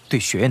力对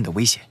学院的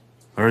威胁。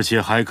而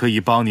且还可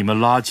以帮你们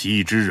拉起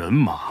一支人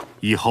马，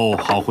以后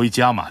好回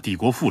加玛帝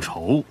国复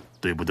仇，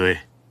对不对？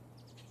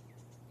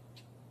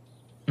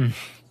嗯，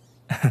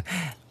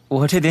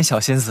我这点小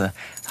心思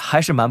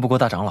还是瞒不过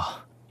大长老。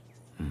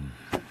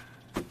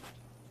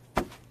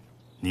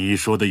你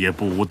说的也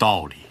不无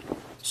道理。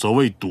所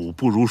谓赌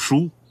不如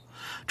输，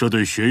这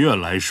对学院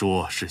来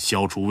说是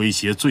消除威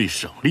胁最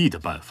省力的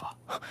办法。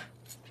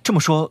这么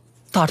说，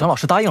大长老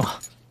是答应了？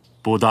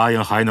不答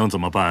应还能怎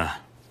么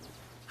办？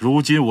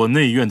如今我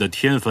内院的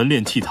天坟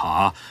炼气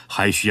塔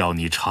还需要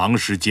你长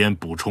时间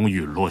补充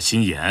陨落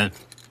心炎。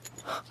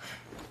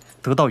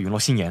得到陨落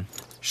心炎，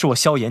是我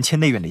萧炎迁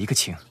内院的一个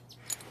情，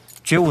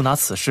绝无拿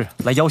此事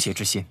来要挟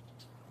之心。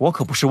我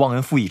可不是忘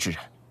恩负义之人。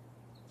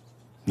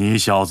你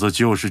小子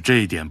就是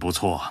这点不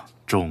错，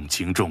重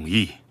情重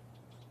义。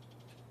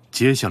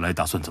接下来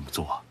打算怎么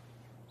做？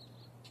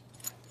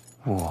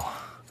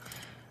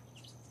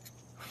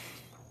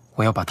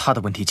我要把他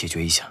的问题解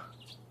决一下。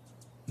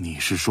你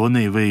是说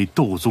那位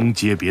斗宗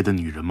阶别的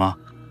女人吗？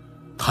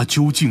她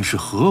究竟是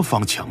何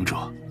方强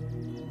者？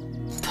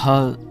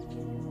她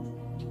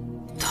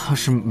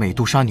是美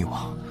杜莎女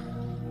王。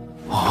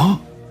啊？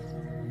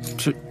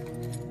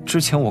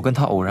之前我跟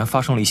她偶然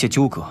发生了一些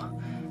纠葛，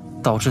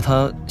导致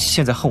她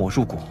现在恨我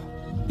入骨，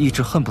一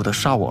直恨不得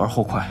杀我而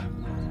后快。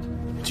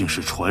竟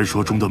是传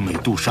说中的美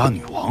杜莎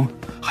女王，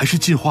还是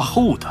进化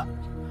后的？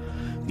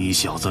你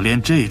小子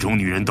连这种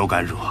女人都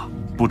敢惹？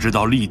不知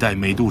道历代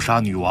美杜莎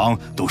女王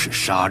都是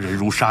杀人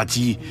如杀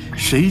鸡，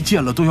谁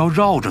见了都要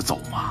绕着走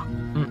吗？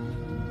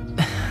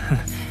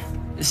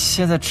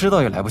现在知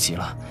道也来不及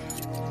了。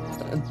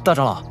大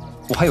长老，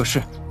我还有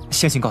事，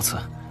先行告辞。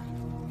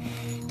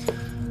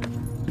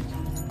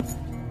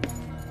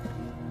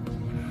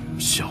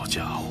小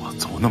家伙，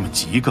走那么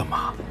急干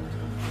嘛？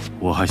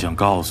我还想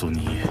告诉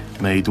你，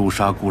美杜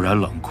莎固然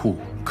冷酷，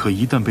可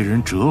一旦被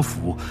人折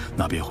服，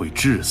那便会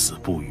至死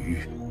不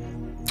渝。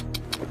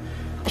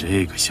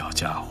这个小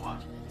家伙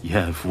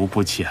艳福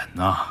不浅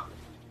呐。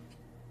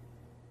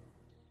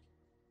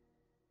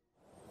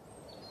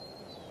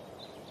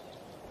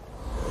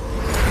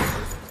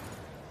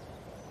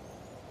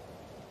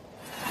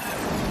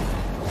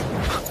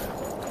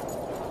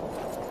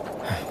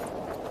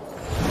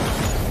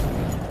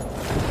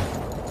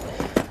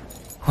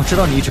我知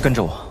道你一直跟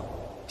着我，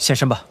现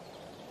身吧。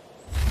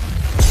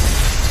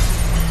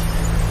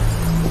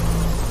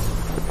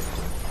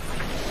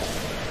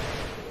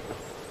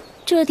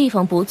这地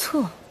方不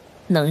错，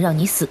能让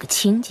你死个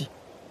清净。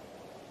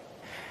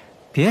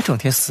别整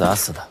天死啊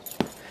死的。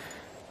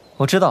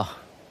我知道，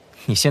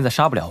你现在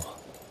杀不了我。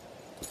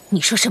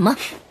你说什么？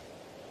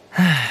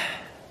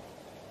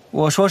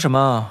我说什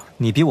么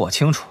你比我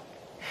清楚。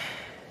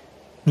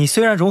你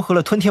虽然融合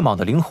了吞天蟒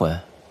的灵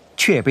魂，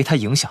却也被它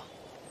影响，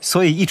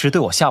所以一直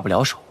对我下不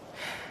了手，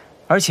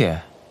而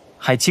且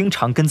还经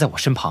常跟在我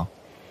身旁。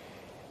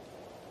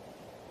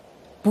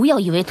不要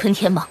以为吞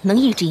天蟒能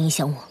一直影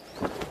响我。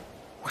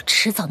我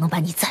迟早能把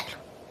你宰了。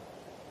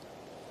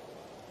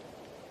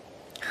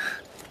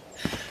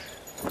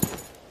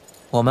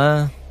我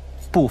们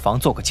不妨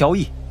做个交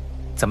易，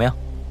怎么样？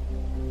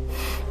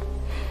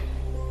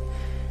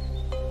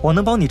我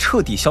能帮你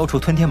彻底消除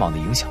吞天蟒的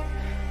影响，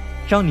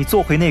让你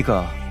做回那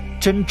个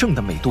真正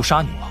的美杜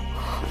莎女王。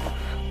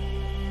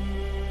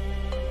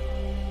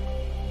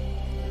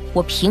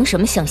我凭什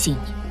么相信你？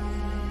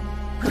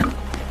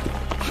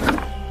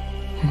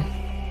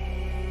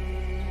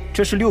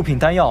这是6品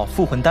丹药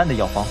复魂丹的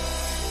药方，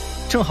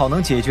正好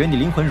能解决你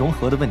灵魂融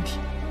合的问题。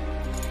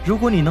如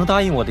果你能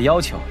答应我的要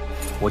求，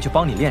我就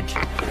帮你炼制，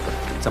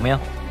怎么样？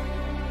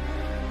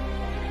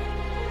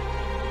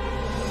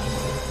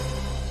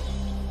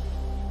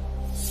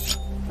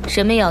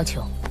什么要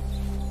求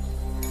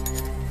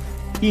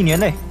？1年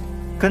内，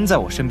跟在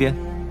我身边，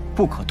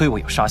不可对我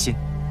有杀心，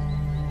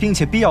并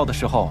且必要的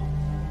时候，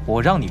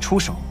我让你出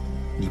手，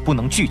你不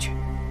能拒绝。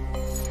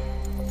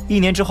1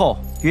年之后，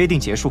约定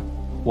结束。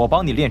我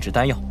帮你炼制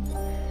丹药，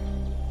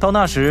到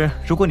那时，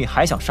如果你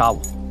还想杀我，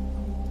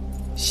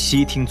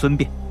悉听尊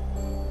便。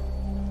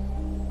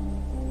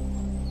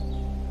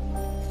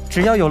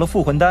只要有了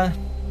复魂丹，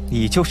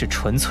你就是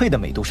纯粹的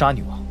美杜莎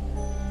女王。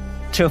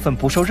这份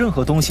不受任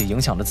何东西影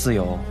响的自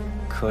由，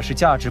可是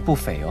价值不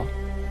菲哦。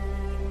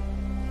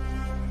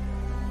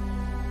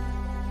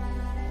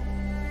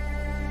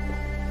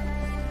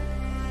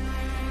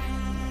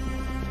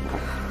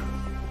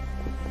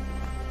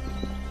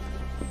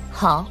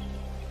好。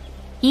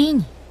依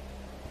你。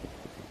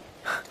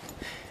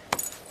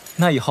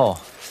那以后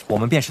我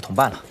们便是同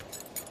伴了。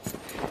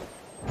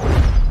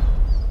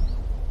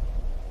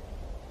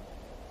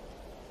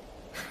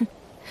哼，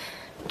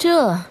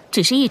这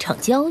只是一场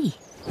交易，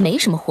没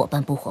什么伙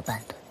伴不伙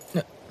伴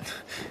的。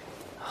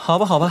好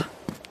吧，好吧，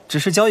只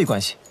是交易关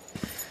系。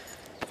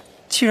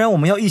既然我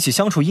们要一起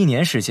相处1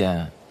年时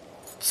间，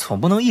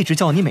总不能一直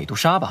叫你美杜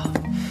莎吧，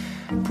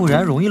不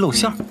然容易露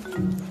馅儿。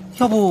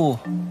要不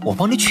我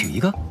帮你取一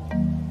个？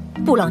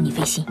不劳你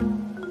费心。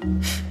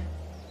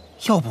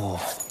要不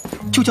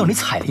就叫你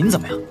彩铃怎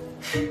么样？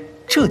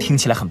这听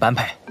起来很般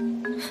配。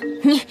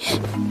你，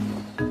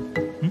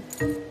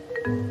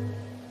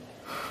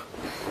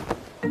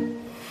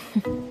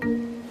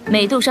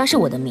美杜莎是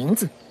我的名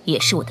字，也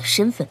是我的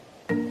身份，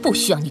不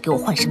需要你给我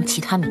换什么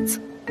其他名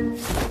字。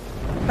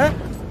哎，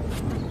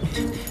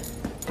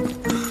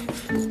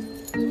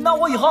那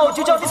我以后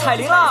就叫你彩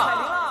铃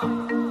了。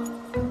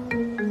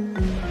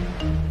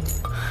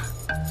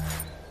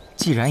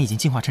既然已经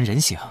进化成人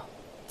形，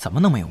怎么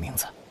能没有名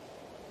字？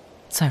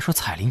再说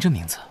彩铃这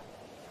名字，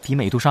比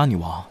美杜莎女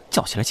王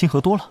叫起来亲和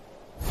多了。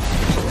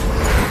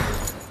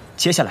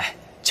接下来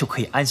就可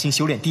以安心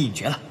修炼地隐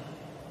诀了。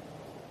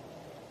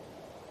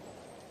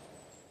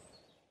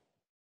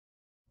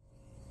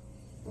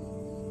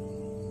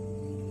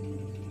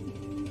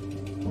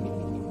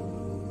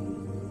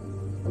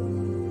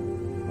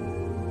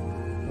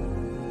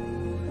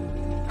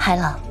海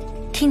老，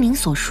听您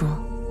所说，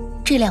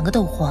这2个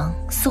斗皇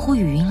似乎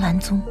与云岚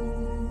宗。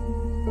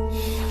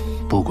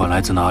不管来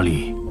自哪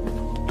里，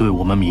对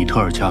我们米特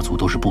尔家族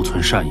都是不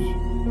存善意，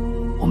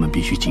我们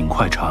必须尽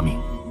快查明。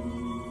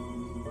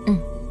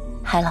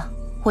海老，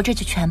我这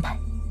就去安排。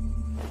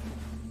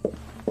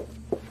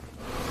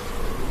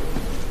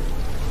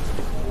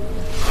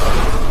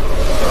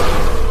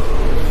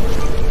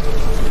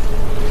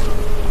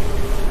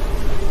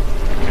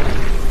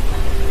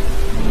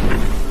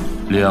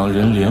2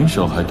人联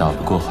手还打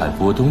不过海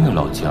波东那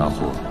老家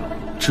伙，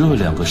这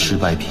2个失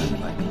败品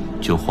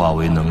就化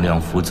为能量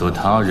福泽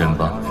他人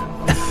吧。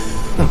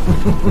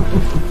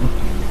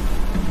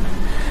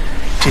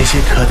这些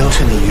可都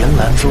是你云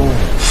岚宗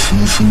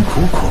辛辛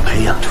苦苦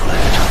培养出来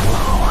的长老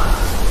啊！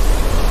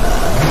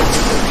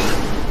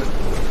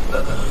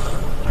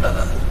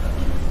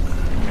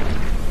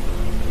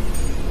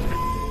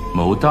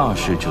谋大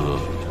事者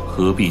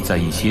何必在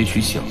意些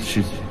许小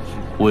事？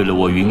为了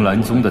我云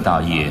岚宗的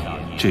大业，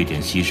这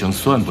点牺牲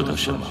算不得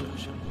什么。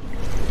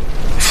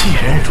既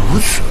然如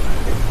此，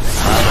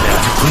他们俩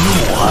就归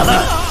我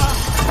了。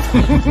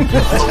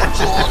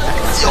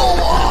救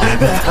我！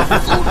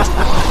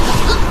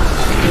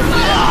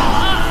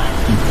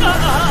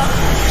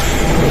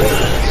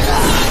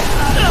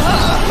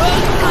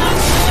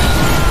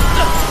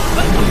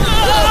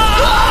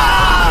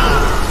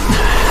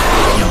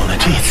有了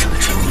这次的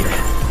经验，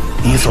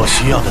你所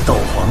需要的斗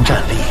皇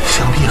战力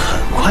想必很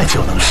快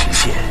就能实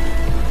现。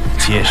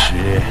届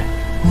时，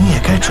你也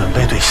该准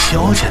备对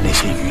萧家那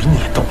些余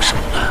孽动手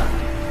了。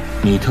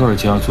米特尔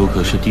家族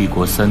可是帝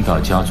国3大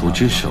家族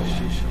之首，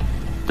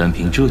单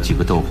凭这几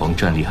个斗皇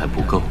战力还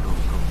不够，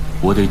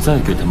我得再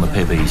给他们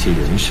配备一些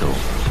人手，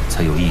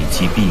才有一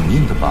击毙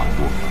命的把握。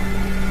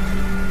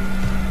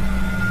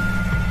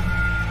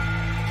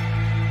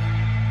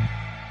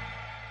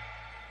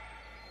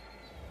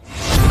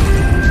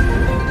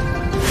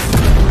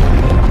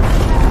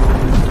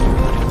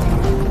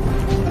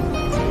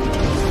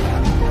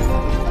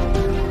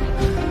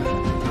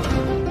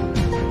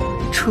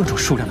这种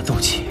数量的斗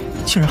气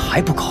竟然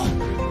还不够，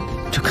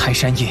这开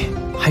山印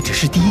还只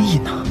是第一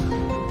印呢。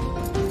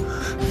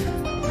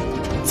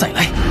再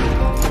来！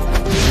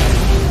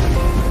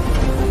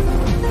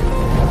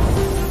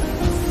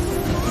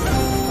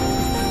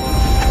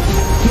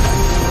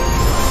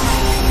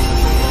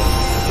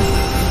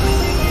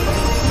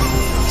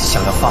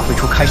想要发挥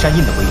出开山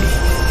印的威力，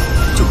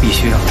就必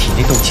须让体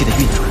内斗气的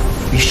运转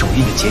与手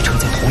印的结成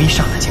在同一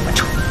刹那间完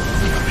成，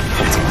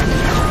否则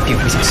便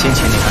会像先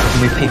前那般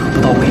因为配合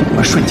不到位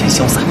而瞬间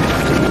消散，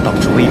导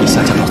致威力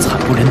下降到惨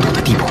不忍睹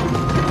的地步。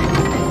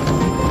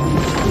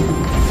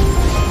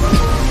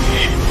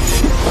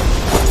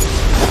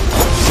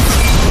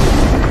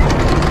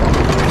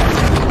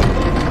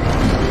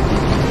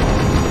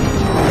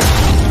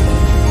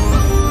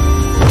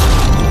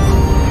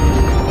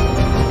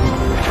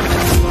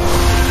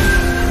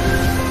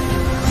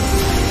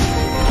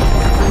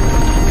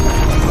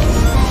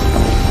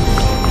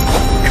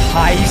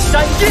开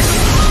山印！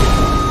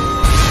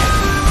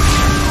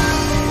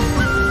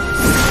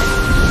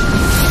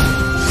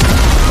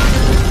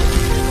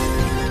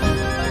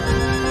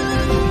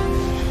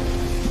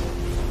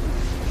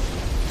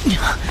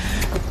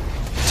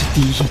这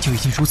第一印就已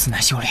经如此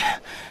难修炼，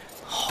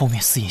后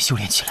面4印修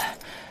炼起来，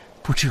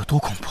不知有多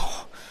恐怖。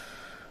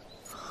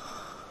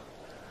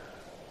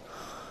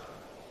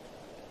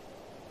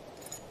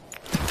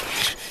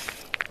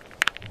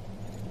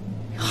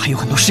还有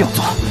很多事要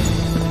做，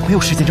没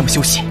有时间这么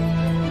休息。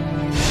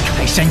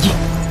开山印，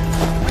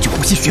我就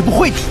不信学不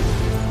会你。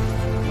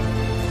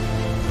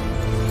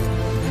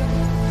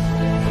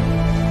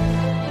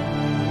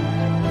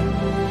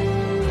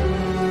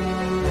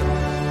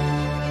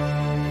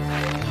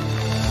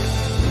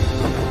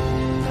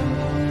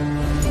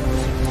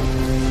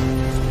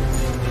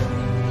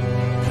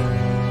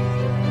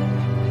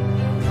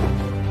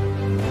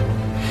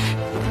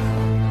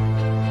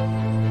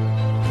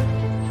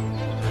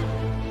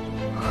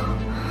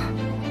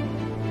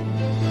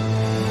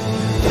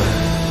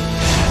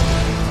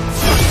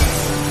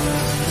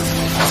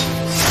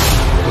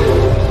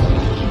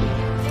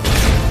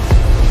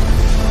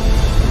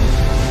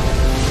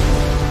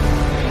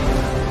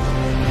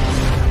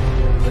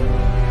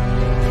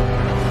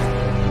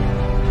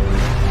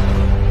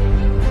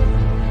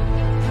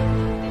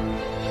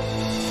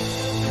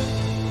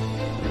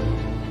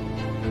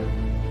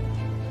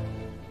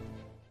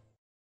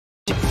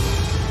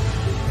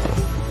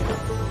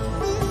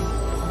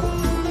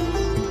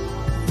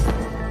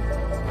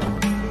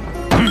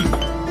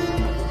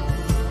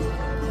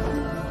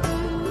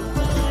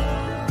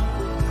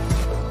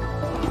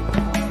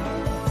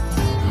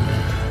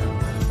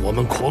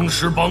们狂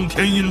狮帮、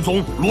天阴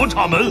宗、罗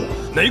刹门，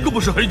哪个不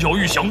是黑角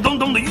域响当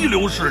当的一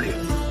流势力？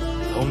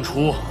当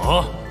初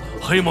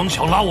黑蒙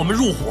想拉我们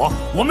入伙，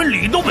我们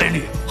理都没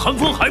理，韩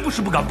风还不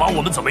是不敢把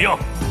我们怎么样？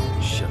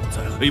现在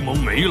黑蒙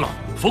没了，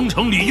封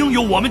城理应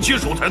由我们接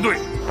手才对，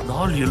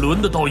哪里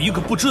轮得到一个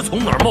不知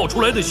从哪儿冒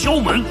出来的萧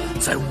门，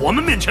在我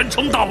们面前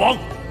称大王？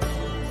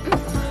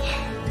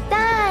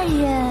大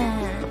人，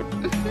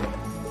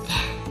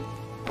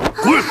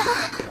滚！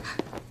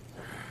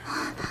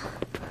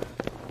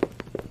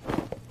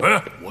哎，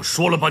我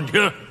说了半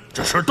天，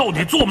这事儿到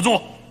底做不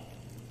做？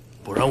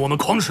不然我们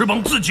狂狮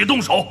帮自己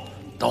动手，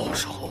到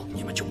时候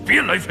你们就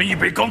别来分一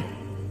杯羹。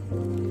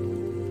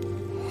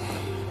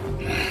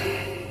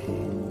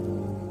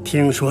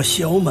听说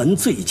萧门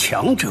最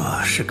强者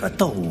是个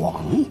斗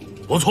王，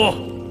不错，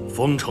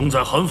封城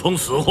在韩风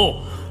死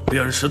后，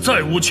便是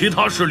再无其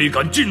他势力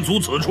敢进足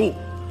此处。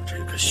这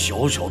个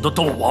小小的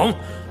斗王，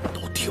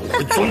都挺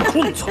会钻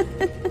空子。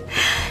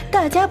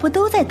大家不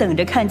都在等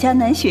着看迦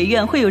南学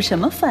院会有什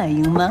么反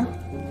应吗？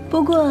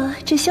不过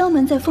这萧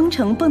门在封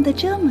城蹦得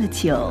这么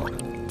久，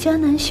迦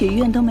南学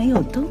院都没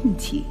有动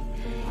静，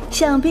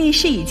想必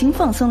是已经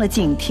放松了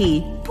警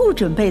惕，不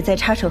准备再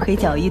插手黑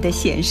角域的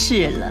闲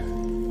事了。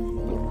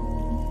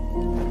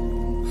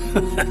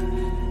呵呵，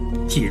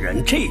既然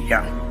这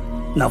样，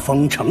那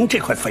封城这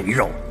块肥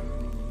肉，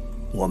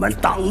我们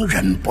当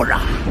仁不让。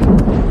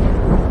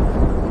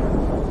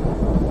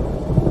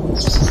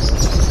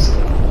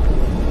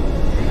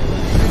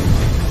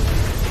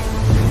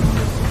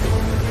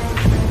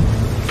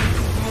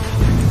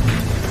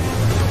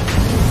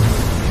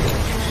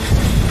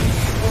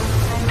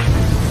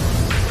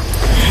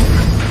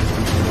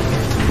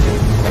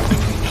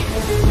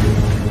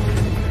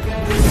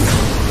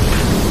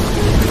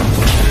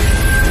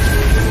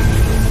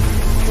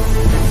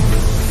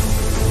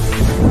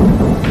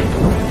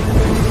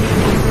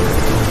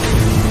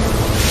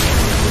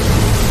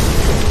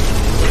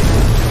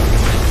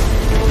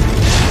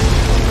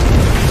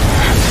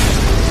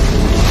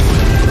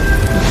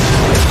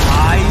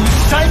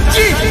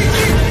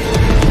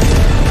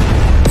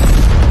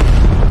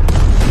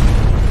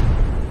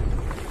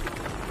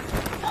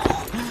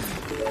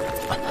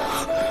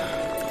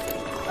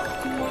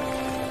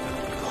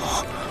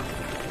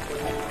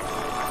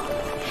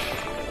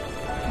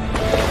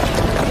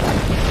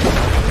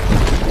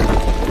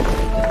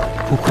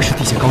不愧是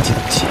地界高级等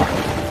级，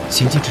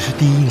仅仅只是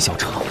第一印小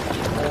城，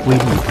威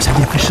力也不下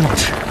叶分尸老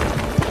师。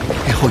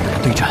日后与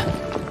人对战，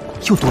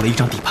又多了一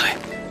张底牌。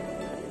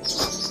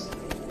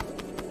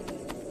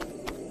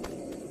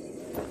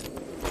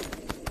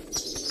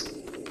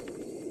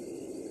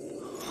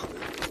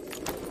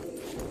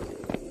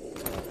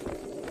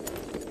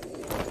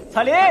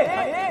彩铃，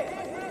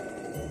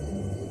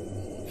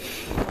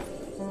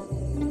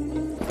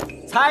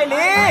彩铃，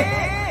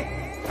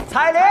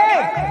彩铃，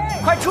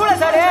快出来！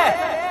彩铃，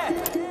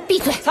闭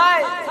嘴！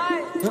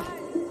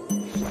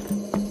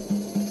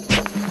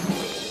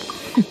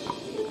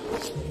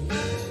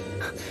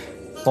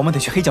我们得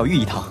去黑角域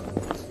一趟。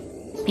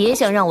别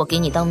想让我给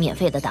你当免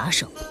费的打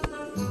手。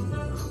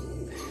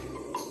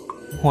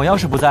我要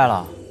是不在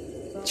了，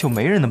就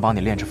没人能帮你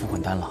炼制副魂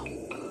丹了。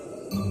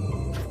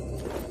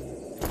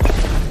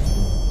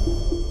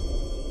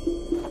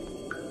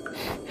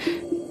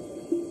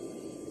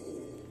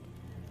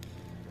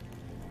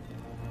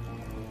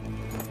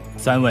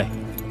三位，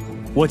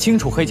我清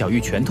楚黑角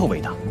域拳头伟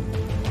大，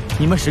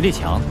你们实力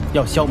强，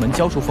要萧门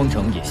交出封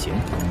城也行。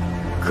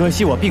可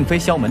惜我并非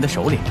萧门的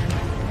首领，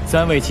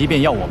三位即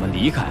便要我们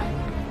离开，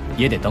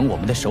也得等我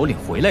们的首领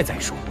回来再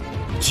说。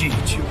唧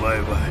唧歪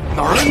歪，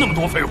哪来那么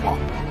多废话？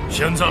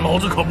现在老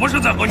子可不是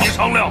在和你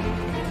商量。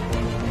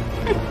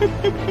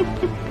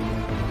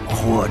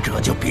或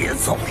者就别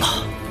走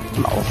了，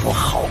老夫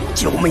好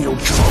久没有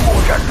折磨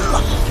人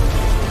了。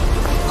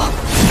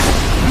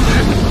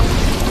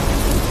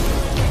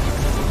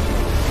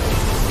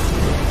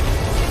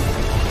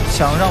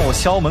想让我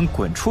萧门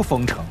滚出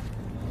封城，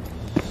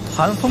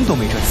韩风都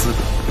没这资格。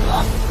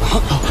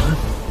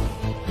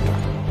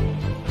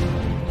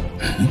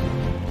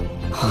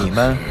你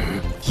们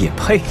也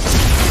配？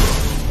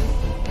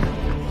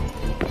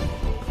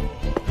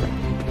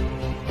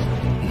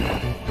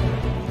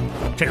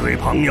这位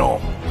朋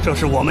友，这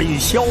是我们与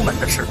萧门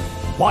的事，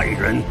外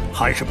人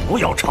还是不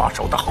要插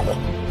手的好。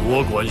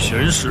多管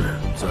闲事，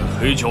在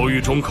黑角域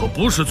中可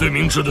不是最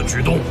明智的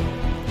举动。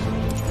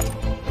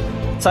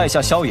在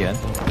下萧炎，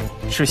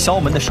是萧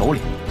门的首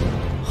领，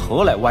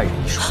何来外人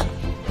一说？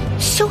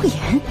萧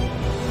炎，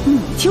你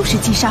就是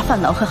击杀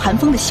范老和韩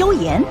风的萧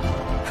炎？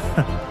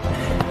哼，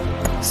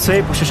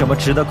虽不是什么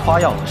值得夸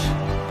耀的事，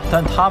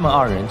但他们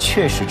二人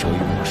确实折于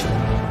魔兽。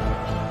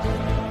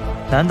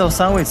难道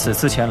三位此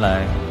次前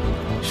来，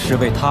是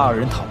为他二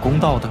人讨公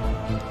道的？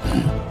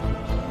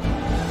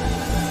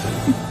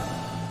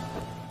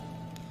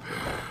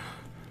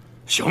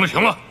行了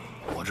行了，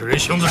我这人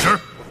性子直，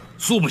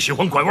素不喜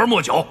欢拐弯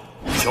抹角。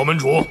萧门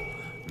主，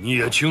你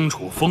也清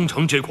楚，封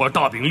城这块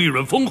大饼利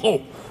润丰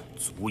厚，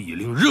足以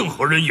令任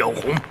何人眼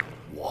红，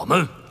我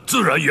们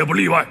自然也不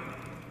例外。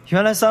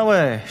原来三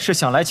位是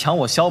想来抢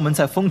我萧门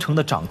在封城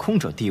的掌控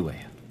者地位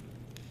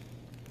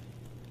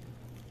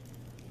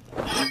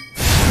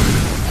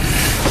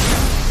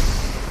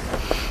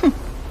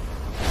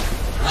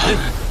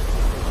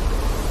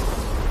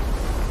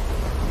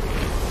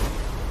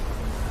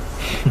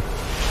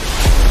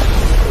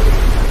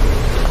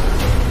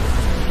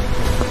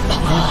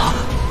啊！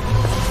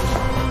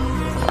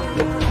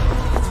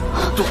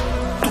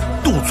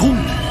斗宗，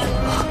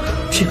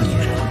这个女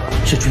人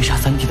是追杀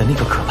三弟的那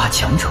个可怕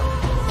强者，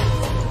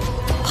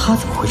她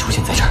怎么会出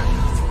现在这儿？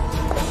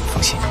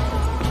放心，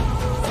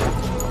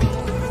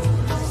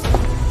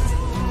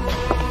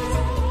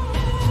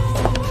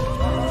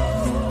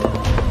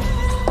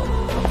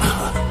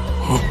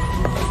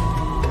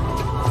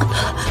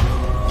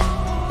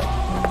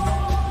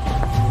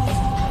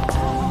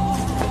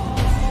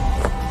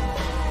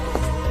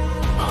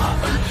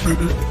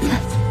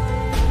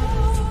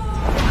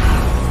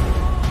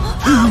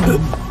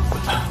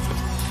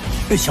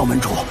小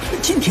门主，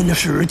今天的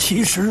事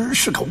其实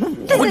是个误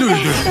会。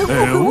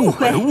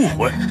对，误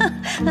会。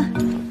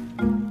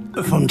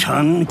封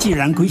城既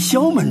然归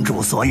萧门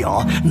主所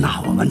有，那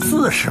我们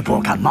自是不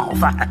敢冒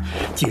犯。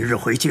今日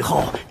回去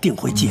后，定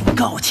会警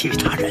告其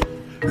他人，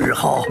日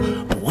后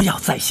不要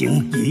再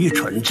行愚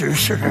蠢之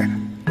事。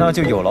那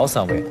就有劳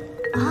三位了。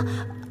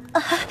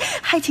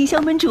还请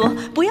萧门主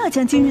不要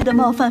将今日的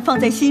冒犯放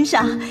在心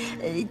上。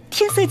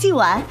天色既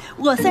晚，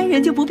我三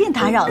人就不便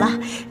打扰了，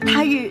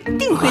他日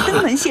定会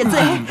登门谢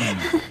罪。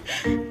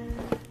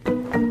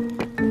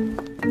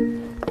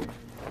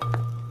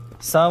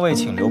三位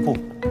请留步。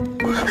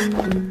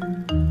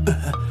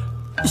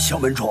萧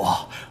门主，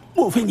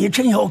莫非你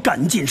真要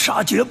赶尽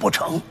杀绝不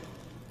成？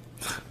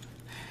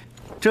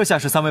这下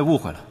是三位误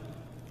会了。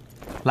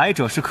来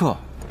者是客，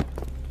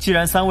既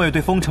然三位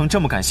对封城这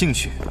么感兴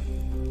趣，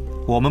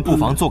我们不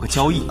妨做个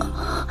交易。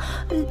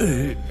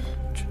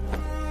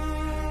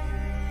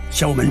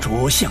萧门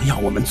主想要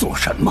我们做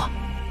什么？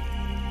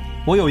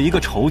我有一个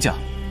仇家，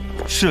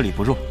势力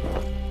不弱。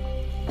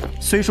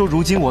虽说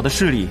如今我的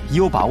势力已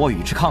有把握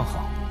与之抗衡，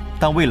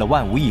但为了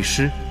万无一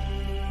失，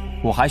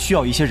我还需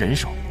要一些人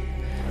手。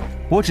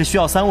我只需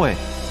要三位，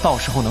到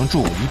时候能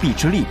助我一臂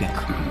之力便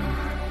可。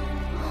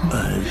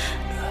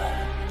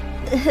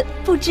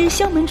不知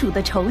萧门主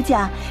的仇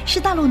家是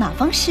大陆哪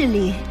方势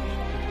力？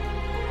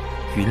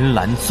云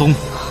岚宗。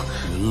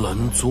云岚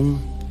宗，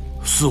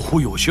似乎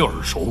有些耳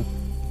熟。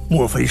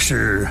莫非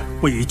是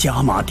位于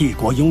加玛帝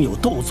国拥有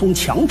斗宗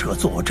强者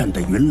坐镇的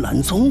云岚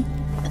宗？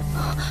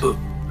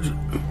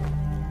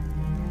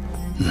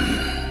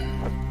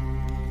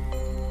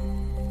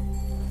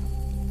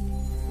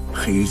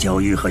黑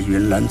角域和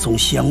云岚宗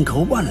相隔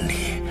万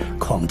里，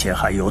况且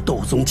还有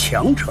斗宗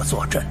强者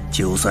坐镇，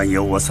就算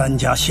有我三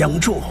家相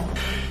助，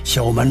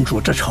萧门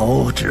主这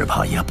仇只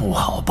怕也不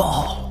好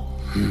报。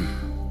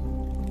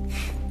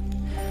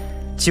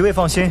几位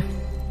放心，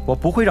我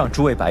不会让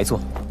诸位白做。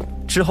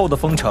之后的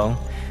封城，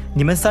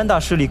你们三大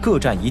势力各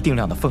占一定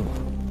量的份额，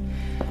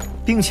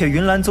并且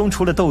云岚宗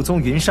除了斗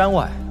宗云山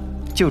外，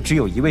就只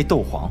有一位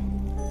斗皇，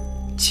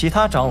其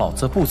他长老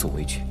则不足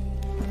为惧。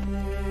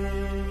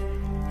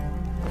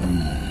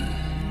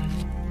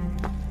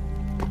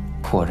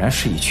果然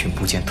是一群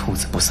不见兔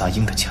子不撒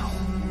鹰的家伙。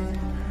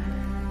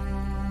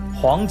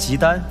黄极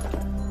丹，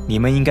你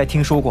们应该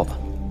听说过吧？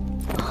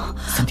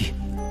三弟。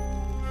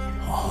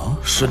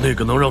是那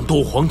个能让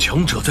斗皇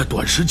强者在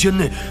短时间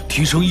内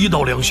提升1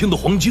到2星的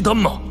黄鸡丹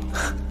吗？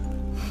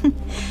哼，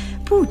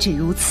不止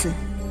如此，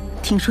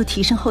听说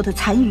提升后的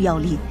残余药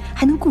力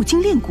还能固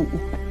筋练骨，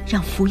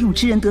让服用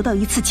之人得到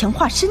一次强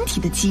化身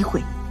体的机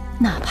会。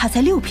哪怕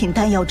在6品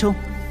丹药中，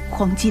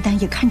黄鸡丹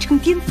也堪称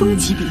巅峰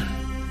级别。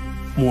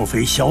莫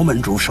非萧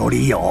门主手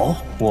里有？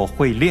我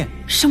会练。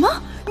什么？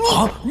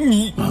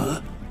你？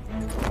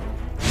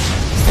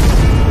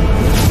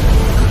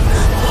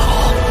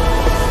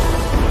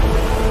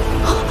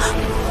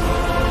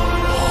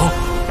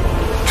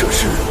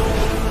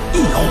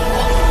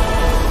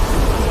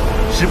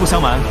实不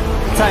相瞒，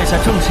在下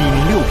正是一名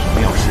6品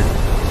炼药师，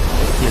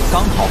也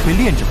刚好会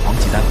炼制黄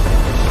鸡丹。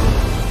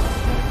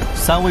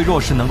三位若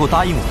是能够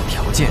答应我的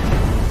条件，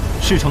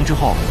事成之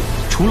后，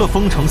除了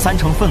封城3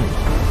成份额，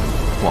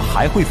我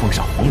还会奉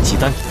上黄鸡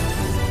丹。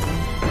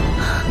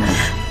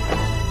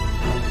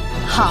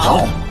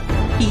好，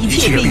一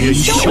切便依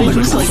萧门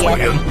主所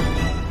言。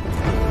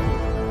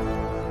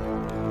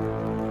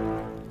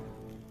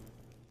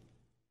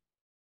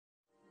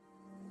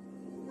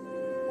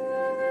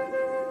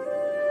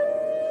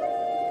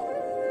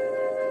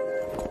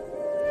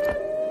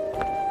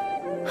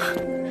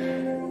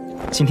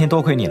今天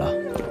多亏你了，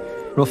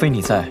若非你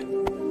在，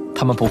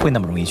他们不会那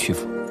么容易屈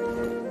服。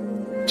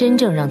真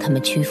正让他们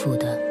屈服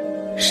的，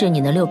是你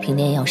那6品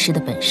炼药师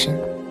的本身，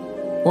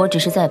我只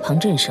是在旁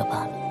震慑罢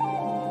了。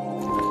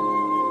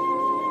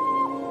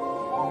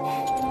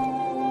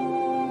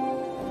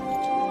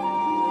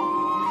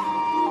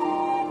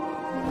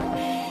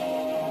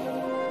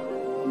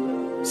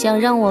想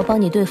让我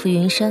帮你对付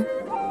云山？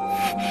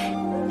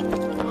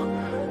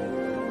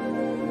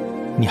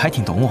你还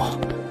挺懂我。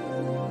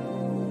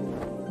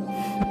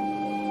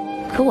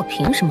可我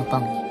凭什么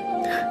帮你？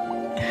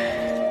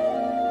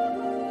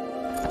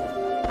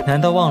难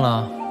道忘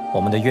了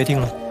我们的约定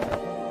了？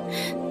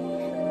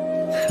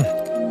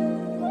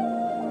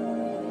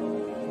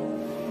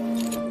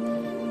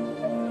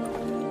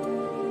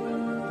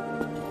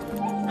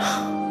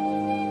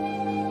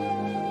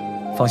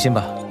放心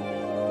吧，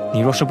你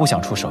若是不想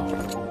出手，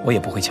我也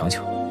不会强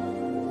求。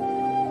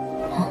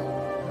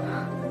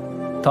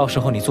到时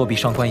候你作弊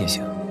上官也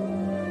行。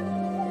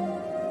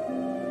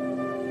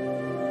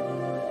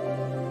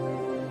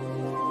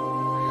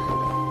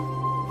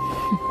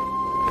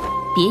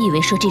别以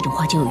为说这种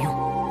话就有用，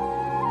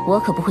我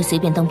可不会随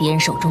便当别人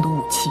手中的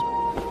武器，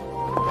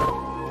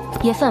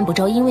也犯不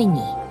着因为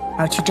你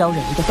而去招惹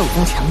一个斗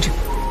宗强者。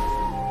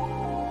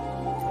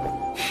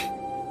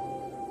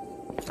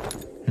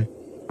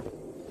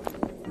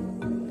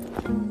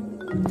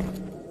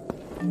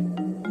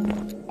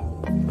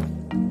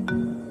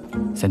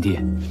三弟，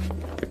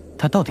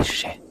他到底是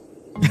谁？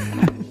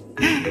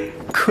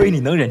亏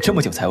你能忍这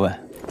么久才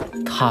问，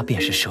她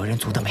便是蛇人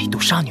族的美杜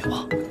莎女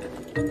王。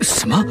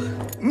什么？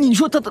你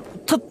说她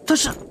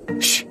是？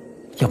嘘，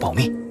要保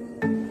密。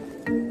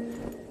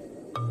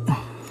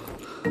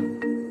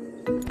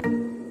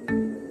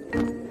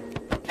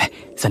哎，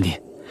三弟，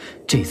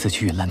这次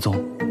去云岚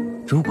宗，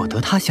如果得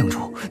她相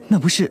助，那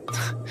不是……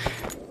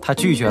她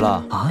拒绝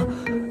了啊？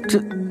这……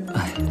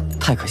哎，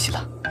太可惜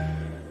了。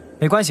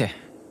没关系。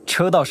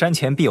车到山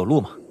前必有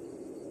路嘛。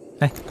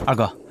哎，二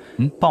哥，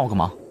帮我个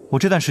忙，我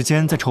这段时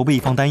间在筹备一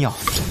方丹药。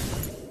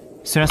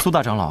虽然苏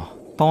大长老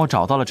帮我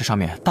找到了这上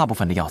面大部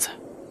分的药材，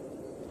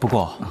不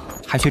过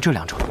还缺这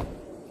2种，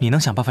你能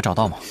想办法找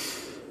到吗？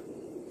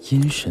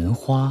阴神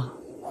花、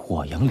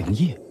火阳灵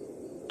液，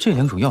这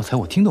2种药材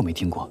我听都没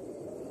听过，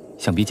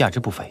想必价值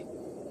不菲。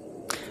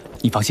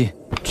你放心，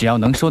只要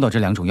能收到这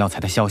2种药材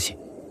的消息，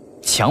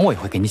抢我也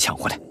会给你抢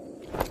回来。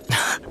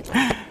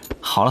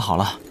好了好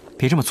了，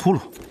别这么粗鲁。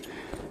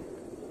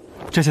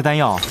这些丹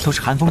药都是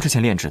韩风之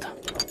前炼制的，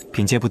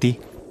品阶不低。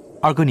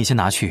二哥，你先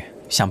拿去，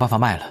想办法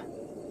卖了，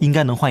应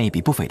该能换一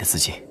笔不菲的资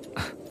金。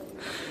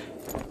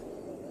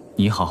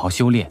你好好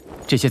修炼，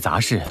这些杂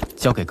事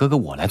交给哥哥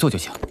我来做就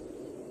行。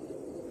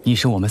你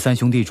是我们3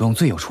兄弟中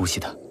最有出息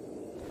的，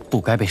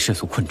不该被世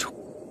俗困住。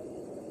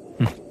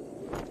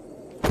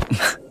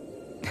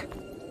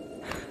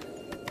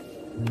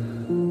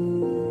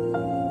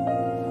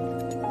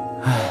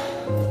唉，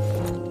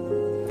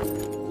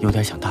有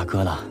点想大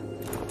哥了。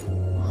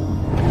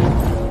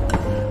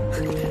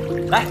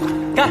来，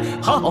干！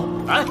好，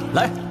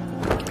来！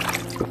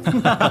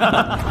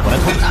我来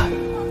通知他，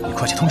你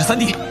快去通知三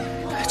弟。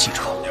记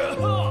住，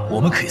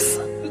我们可以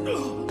死，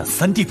但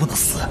三弟不能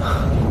死。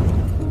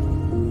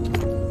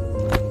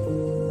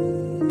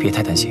别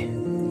太担心，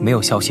没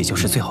有消息就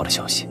是最好的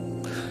消息。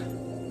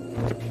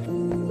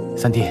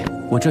三弟，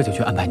我这就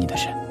去安排你的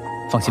事，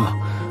放心吧。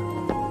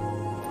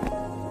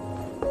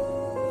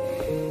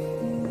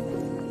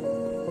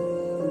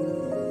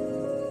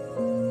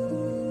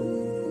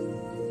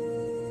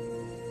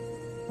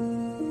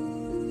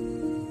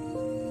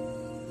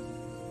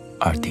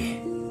二弟、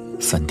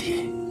三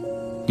弟，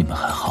你们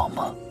还好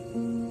吗？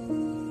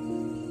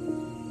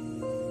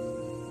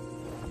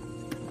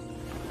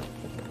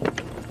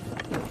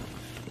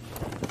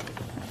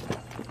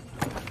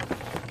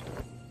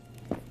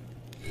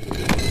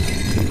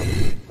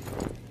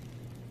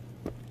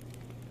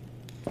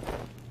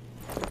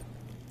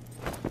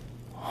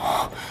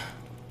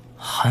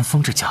韩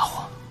风这家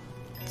伙，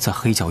在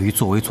黑角域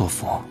作威作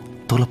福，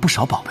得了不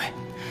少宝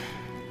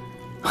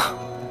贝，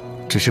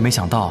只是没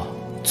想到。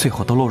最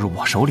后都落入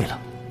我手里了。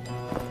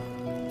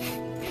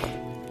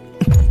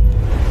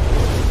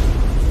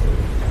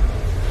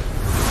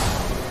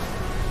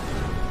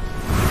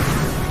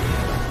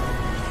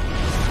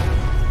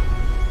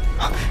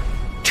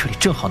这里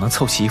正好能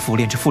凑齐一副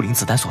炼制附灵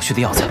子弹所需的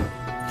药材。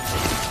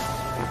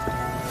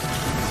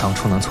当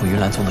初能从云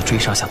岚宗的追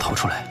杀下逃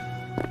出来，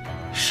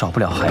少不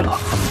了海老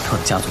和米特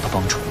家族的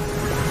帮助。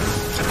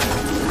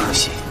可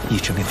惜一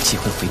直没有机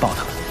会回报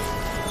他们。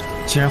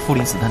既然附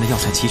灵子弹的药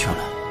材齐全了，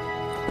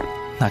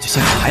那就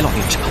先给海老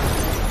炼制吧。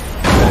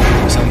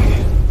我相遇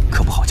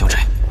可不好交差。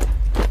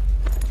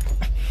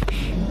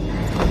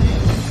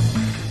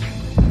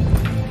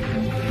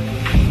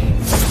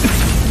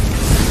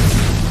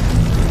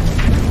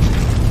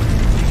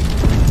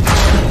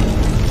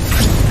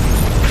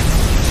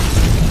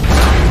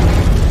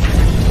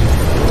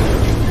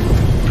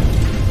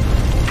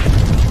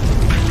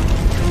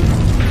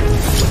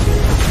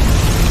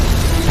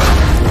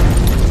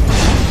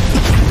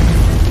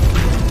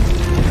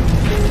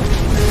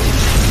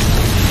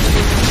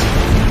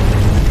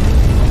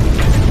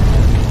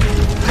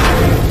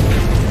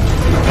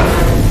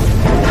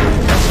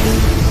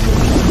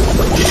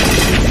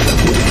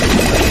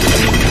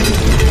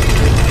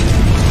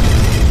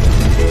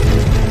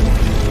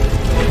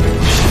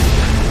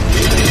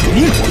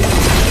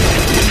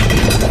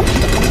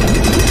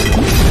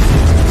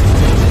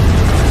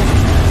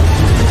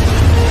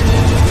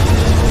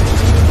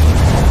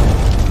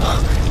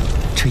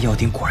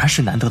果然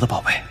是难得的宝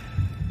贝，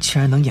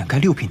竟然能掩盖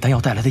6品丹药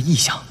带来的异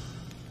象，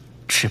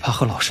只怕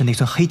和老师那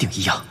尊黑顶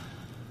一样，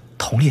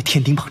同列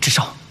天顶榜之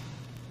上。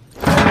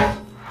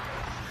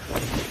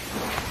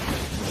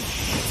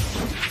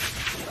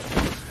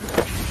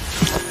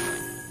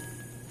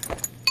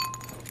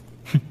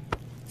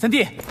三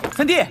弟，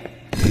三弟，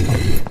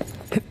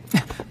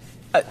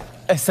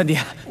三弟，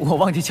我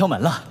忘记敲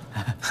门了。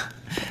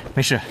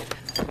没事，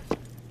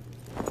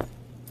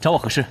找我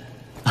何事？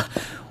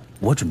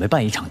我准备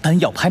办一场丹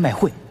药拍卖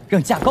会，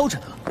让价高者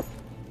得。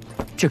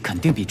这肯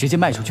定比直接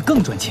卖出去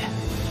更赚钱，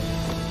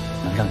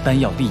能让丹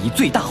药利益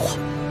最大化。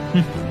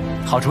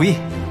好主意。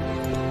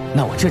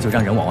那我这就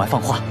让人往外放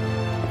话，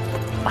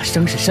把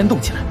声势煽动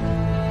起来。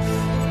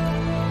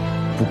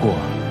不过，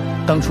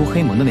当初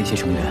黑盟的那些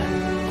成员，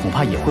恐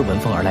怕也会闻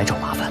风而来找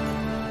麻烦，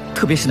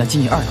特别是那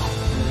金银二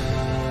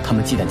老，他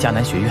们忌惮迦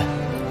南学院，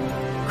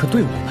可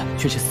对我们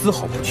却是丝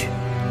毫不惧。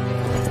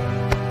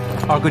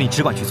二哥，你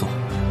只管去做，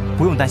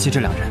不用担心这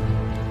两人，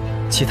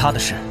其他的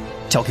事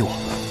交给我。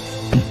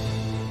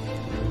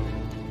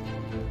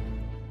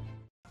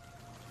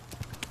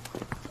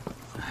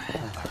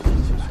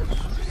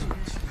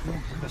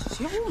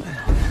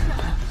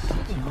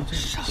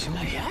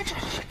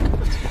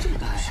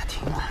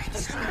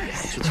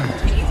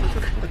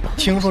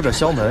听说这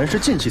萧门是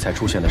近期才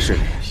出现的势力，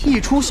一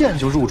出现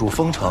就入驻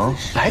封城，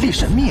来历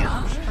神秘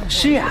啊！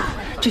是啊，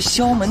这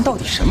萧门到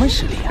底什么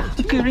实力啊？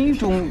给人一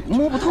种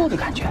摸不透的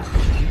感觉。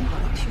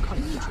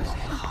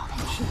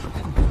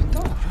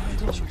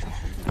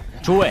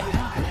诸位，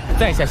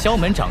在下萧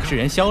门掌事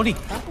人萧令，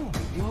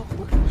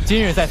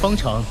今日在封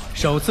城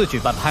首次举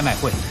办拍卖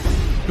会，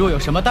若有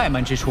什么怠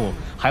慢之处，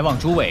还望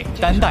诸位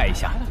担待一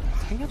下。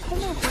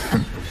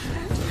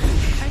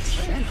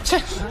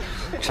切，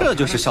这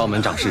就是萧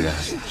门掌事人，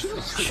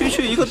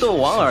区一个斗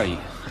王而已，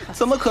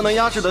怎么可能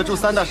压制得住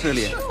三大势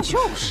力？就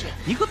是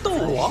一个斗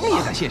王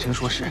也敢现身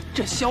说事，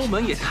这萧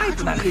门也太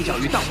不拿黑角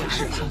域当回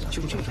事了。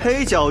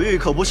黑角域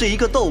可不是一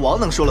个斗王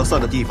能说了算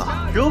的地方。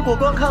如果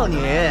光靠你，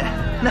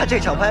那这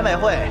场拍卖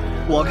会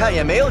我看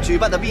也没有举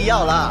办的必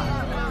要了。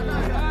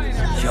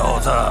小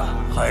子，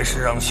还是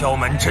让萧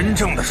门真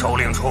正的首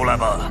领出来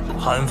吧。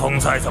韩风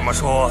再怎么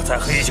说，在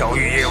黑角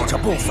域也有着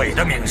不菲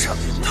的名声，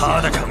他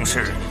的城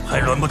市还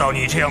轮不到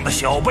你这样的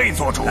小辈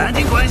做主。赶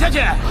紧滚下去！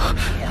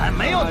你还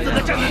没有资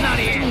格站在那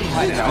里。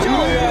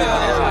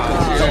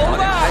走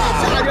吧，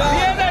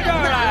别在这儿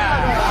了！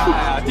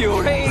哎呀，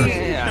丢人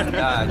呀！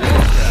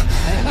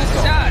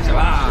下去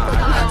吧。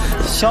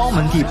萧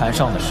门地盘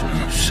上的事，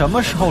什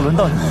么时候轮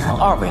到你们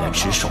二位来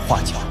指手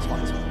画脚？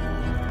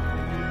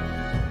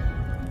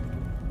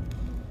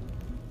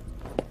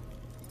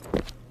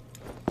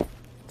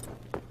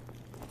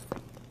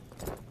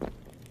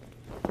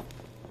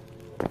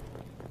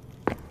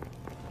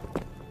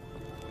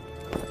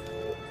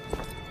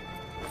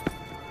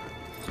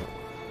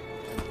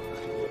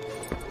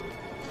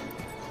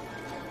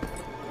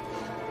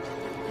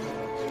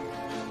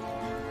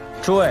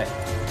诸位，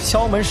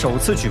萧门首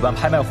次举办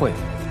拍卖会，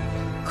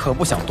可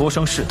不想多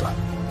生事端，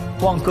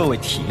望各位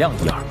体谅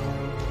一二。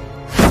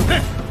哼！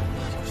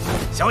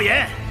萧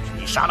炎，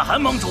你杀了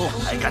韩盟主，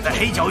还敢在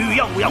黑角域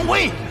耀武扬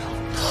威？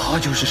他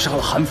就是杀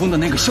了韩风的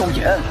那个萧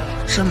炎，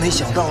真没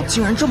想到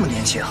竟然这么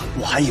年轻，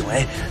我还以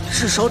为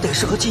至少得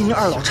是和金银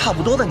二老差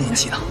不多的年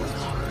纪呢。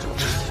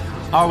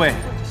二位，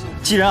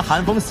既然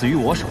韩风死于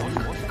我手，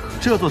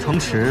这座城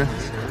池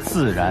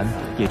自然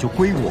也就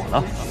归我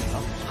了。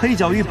黑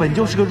角域本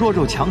就是个弱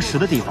肉强食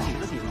的地方，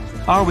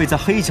二位在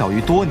黑角域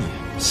多年，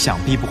想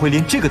必不会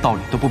连这个道理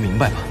都不明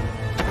白吧？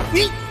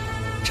你，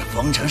这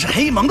封城是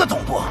黑盟的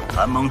总部，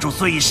韩盟主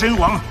虽已身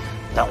亡，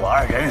但我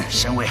二人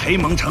身为黑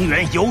盟成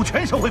员，有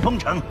权收回封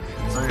城，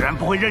自然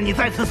不会任你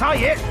在此撒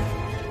野。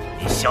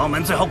你萧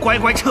门最好乖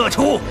乖撤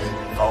出，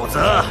否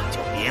则就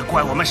别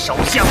怪我们手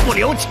下不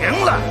留情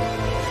了。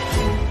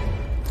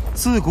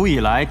自古以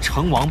来，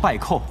成王败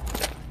寇，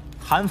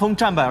韩风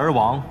战败而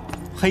亡，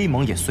黑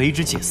盟也随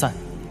之解散。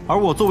而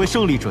我作为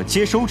胜利者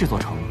接收这座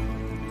城，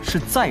是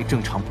再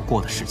正常不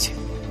过的事情。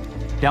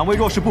两位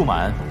若是不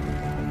满，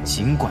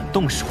尽管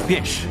动手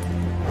便是。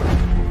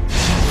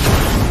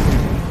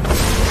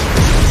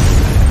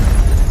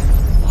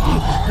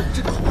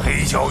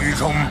黑角域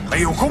中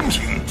没有公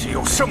平，只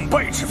有胜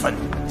败之分。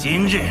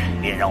今日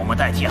便让我们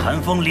代替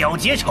韩风了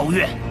结仇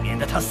怨，免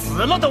得他死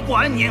了都不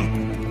安宁。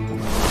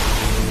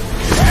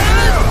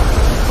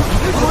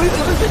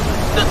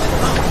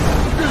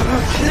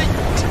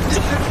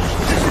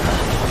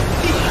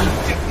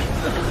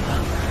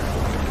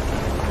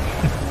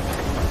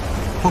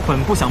我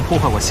本不想破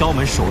坏我萧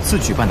门首次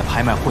举办的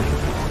拍卖会，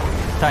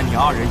但你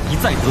二人一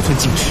再得寸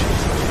进尺，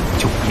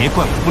就别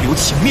怪我不留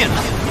情面了。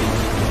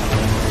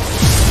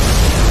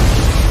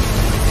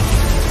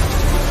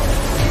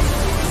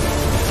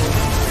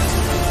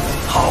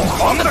好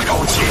狂的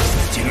口气！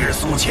今日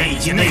苏谦以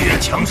及内院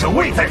强者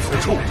未在此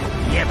处，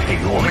也配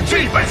与我们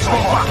这般说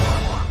话？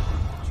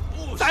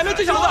宰了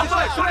这小子！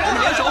我们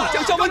联手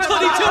将萧门彻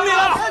底清理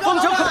了，封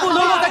城可不能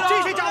落在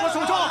这些家伙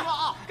手中。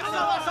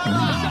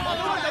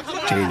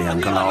这两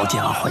个老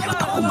家伙要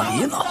倒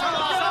霉了。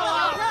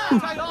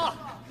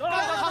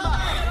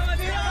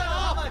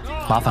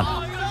麻烦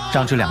了，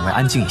让这两位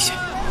安静一些。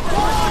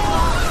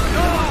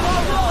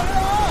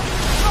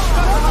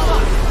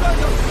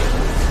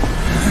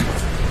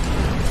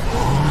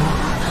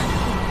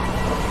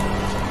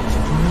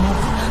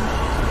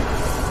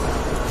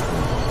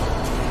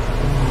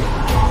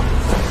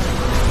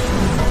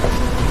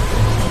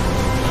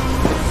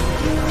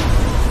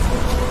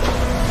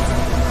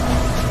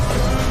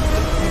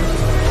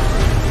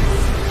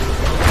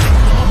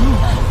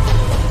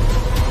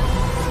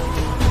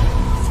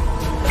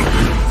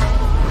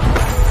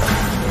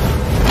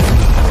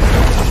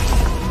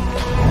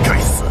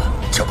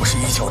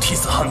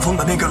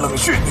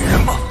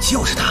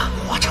 就是他，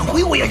华长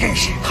辉我也认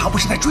识，他不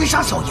是在追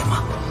杀萧炎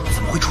吗？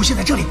怎么会出现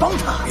在这里帮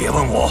他？别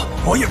问我，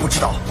我也不知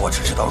道。我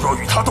只知道若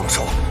与他动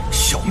手，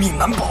小命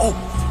难保。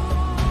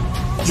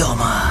要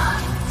么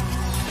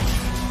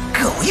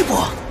苟一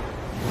搏，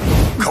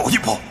苟一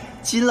搏。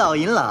金老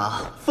银老，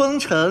丰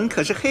城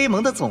可是黑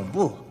盟的总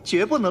部，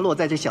绝不能落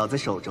在这小子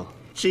手中。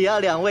只要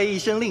两位一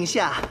声令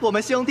下，我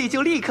们兄弟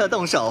就立刻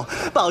动手，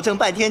保证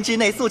半天之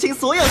内肃清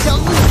所有小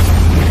物。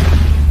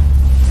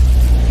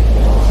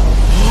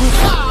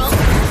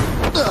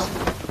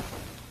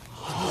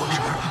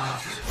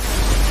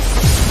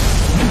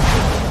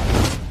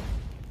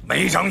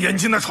 没长眼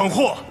睛的蠢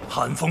货！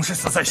韩风是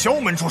死在萧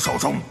门主手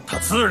中，他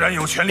自然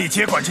有权利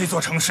接管这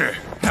座城市，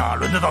哪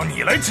轮得到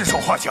你来指手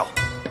画脚？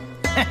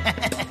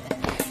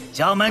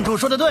萧门主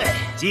说的对，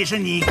即使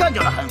你干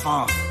掉了韩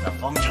风，那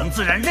丰城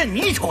自然任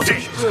你处置。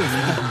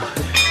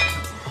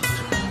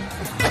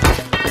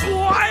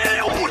哎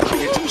呦，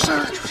别出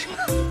声！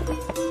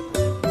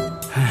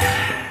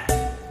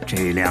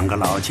这两个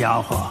老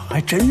家伙还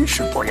真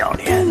是不要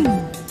脸。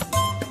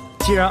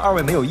既然二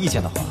位没有意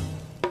见的话，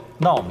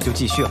那我们就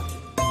继续了。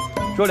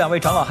 若两位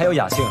长老还有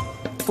雅兴，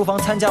不妨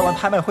参加完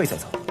拍卖会再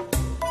走。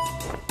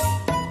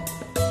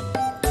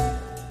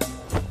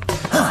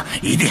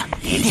一定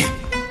一定。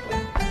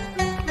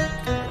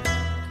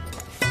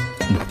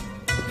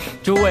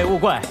诸位勿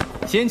怪，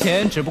先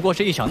前只不过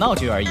是一场闹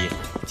剧而已。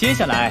接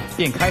下来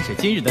便开始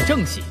今日的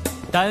正戏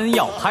——丹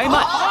药拍卖。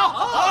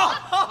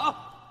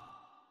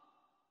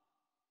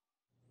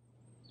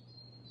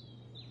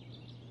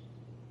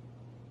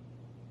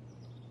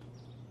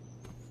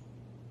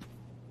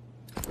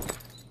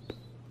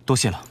多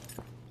谢了，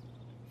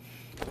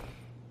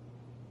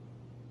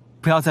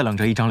不要再冷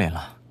着一张脸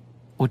了。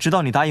我知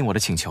道你答应我的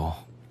请求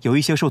有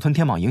一些受吞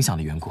天蟒影响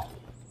的缘故，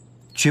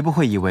绝不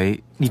会以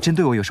为你真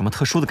对我有什么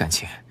特殊的感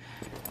情。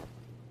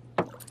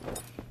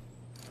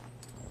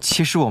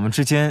其实我们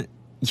之间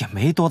也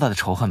没多大的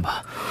仇恨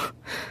吧。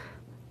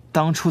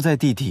当初在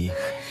地底，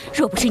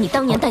若不是你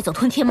当年带走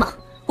吞天蟒，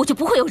我就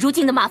不会有如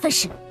今的麻烦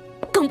事，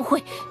更不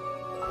会。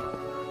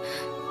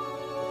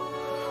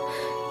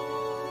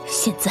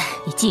 现在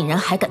你竟然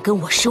还敢跟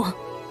我说，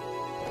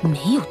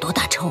没有多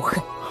大仇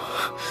恨？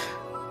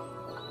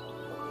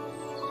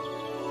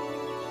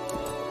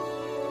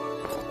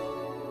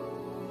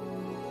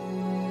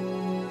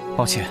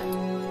抱歉，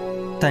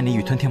但你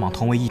与吞天蟒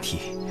同为一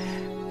体，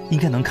应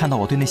该能看到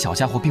我对那小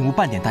家伙并无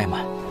半点怠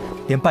慢，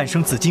连半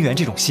生紫金元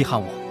这种稀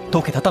罕物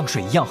都给他当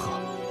水一样喝。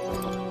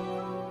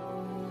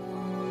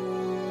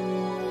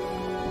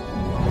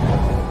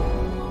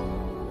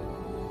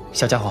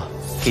小家伙，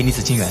给你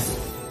紫金元。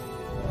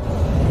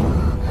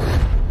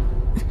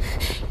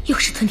 又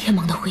是吞天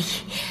蟒的回忆。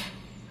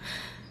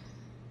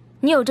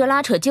你有这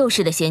拉扯旧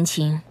事的闲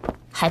情，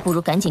还不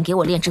如赶紧给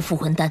我炼制复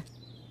魂丹。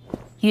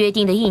约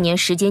定的1年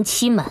时间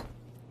期满，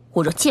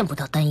我若见不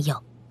到丹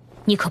药，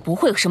你可不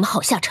会有什么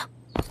好下场。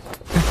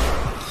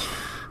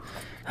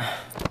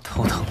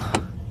头疼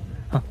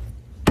了。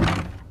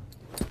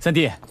三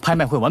弟，拍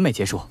卖会完美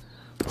结束，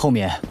后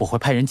面我会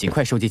派人尽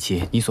快收集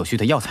齐你所需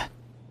的药材。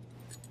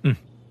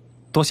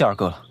多谢二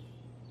哥了。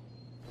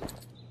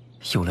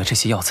有了这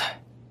些药材。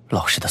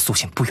 老师的苏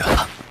醒不远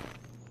了。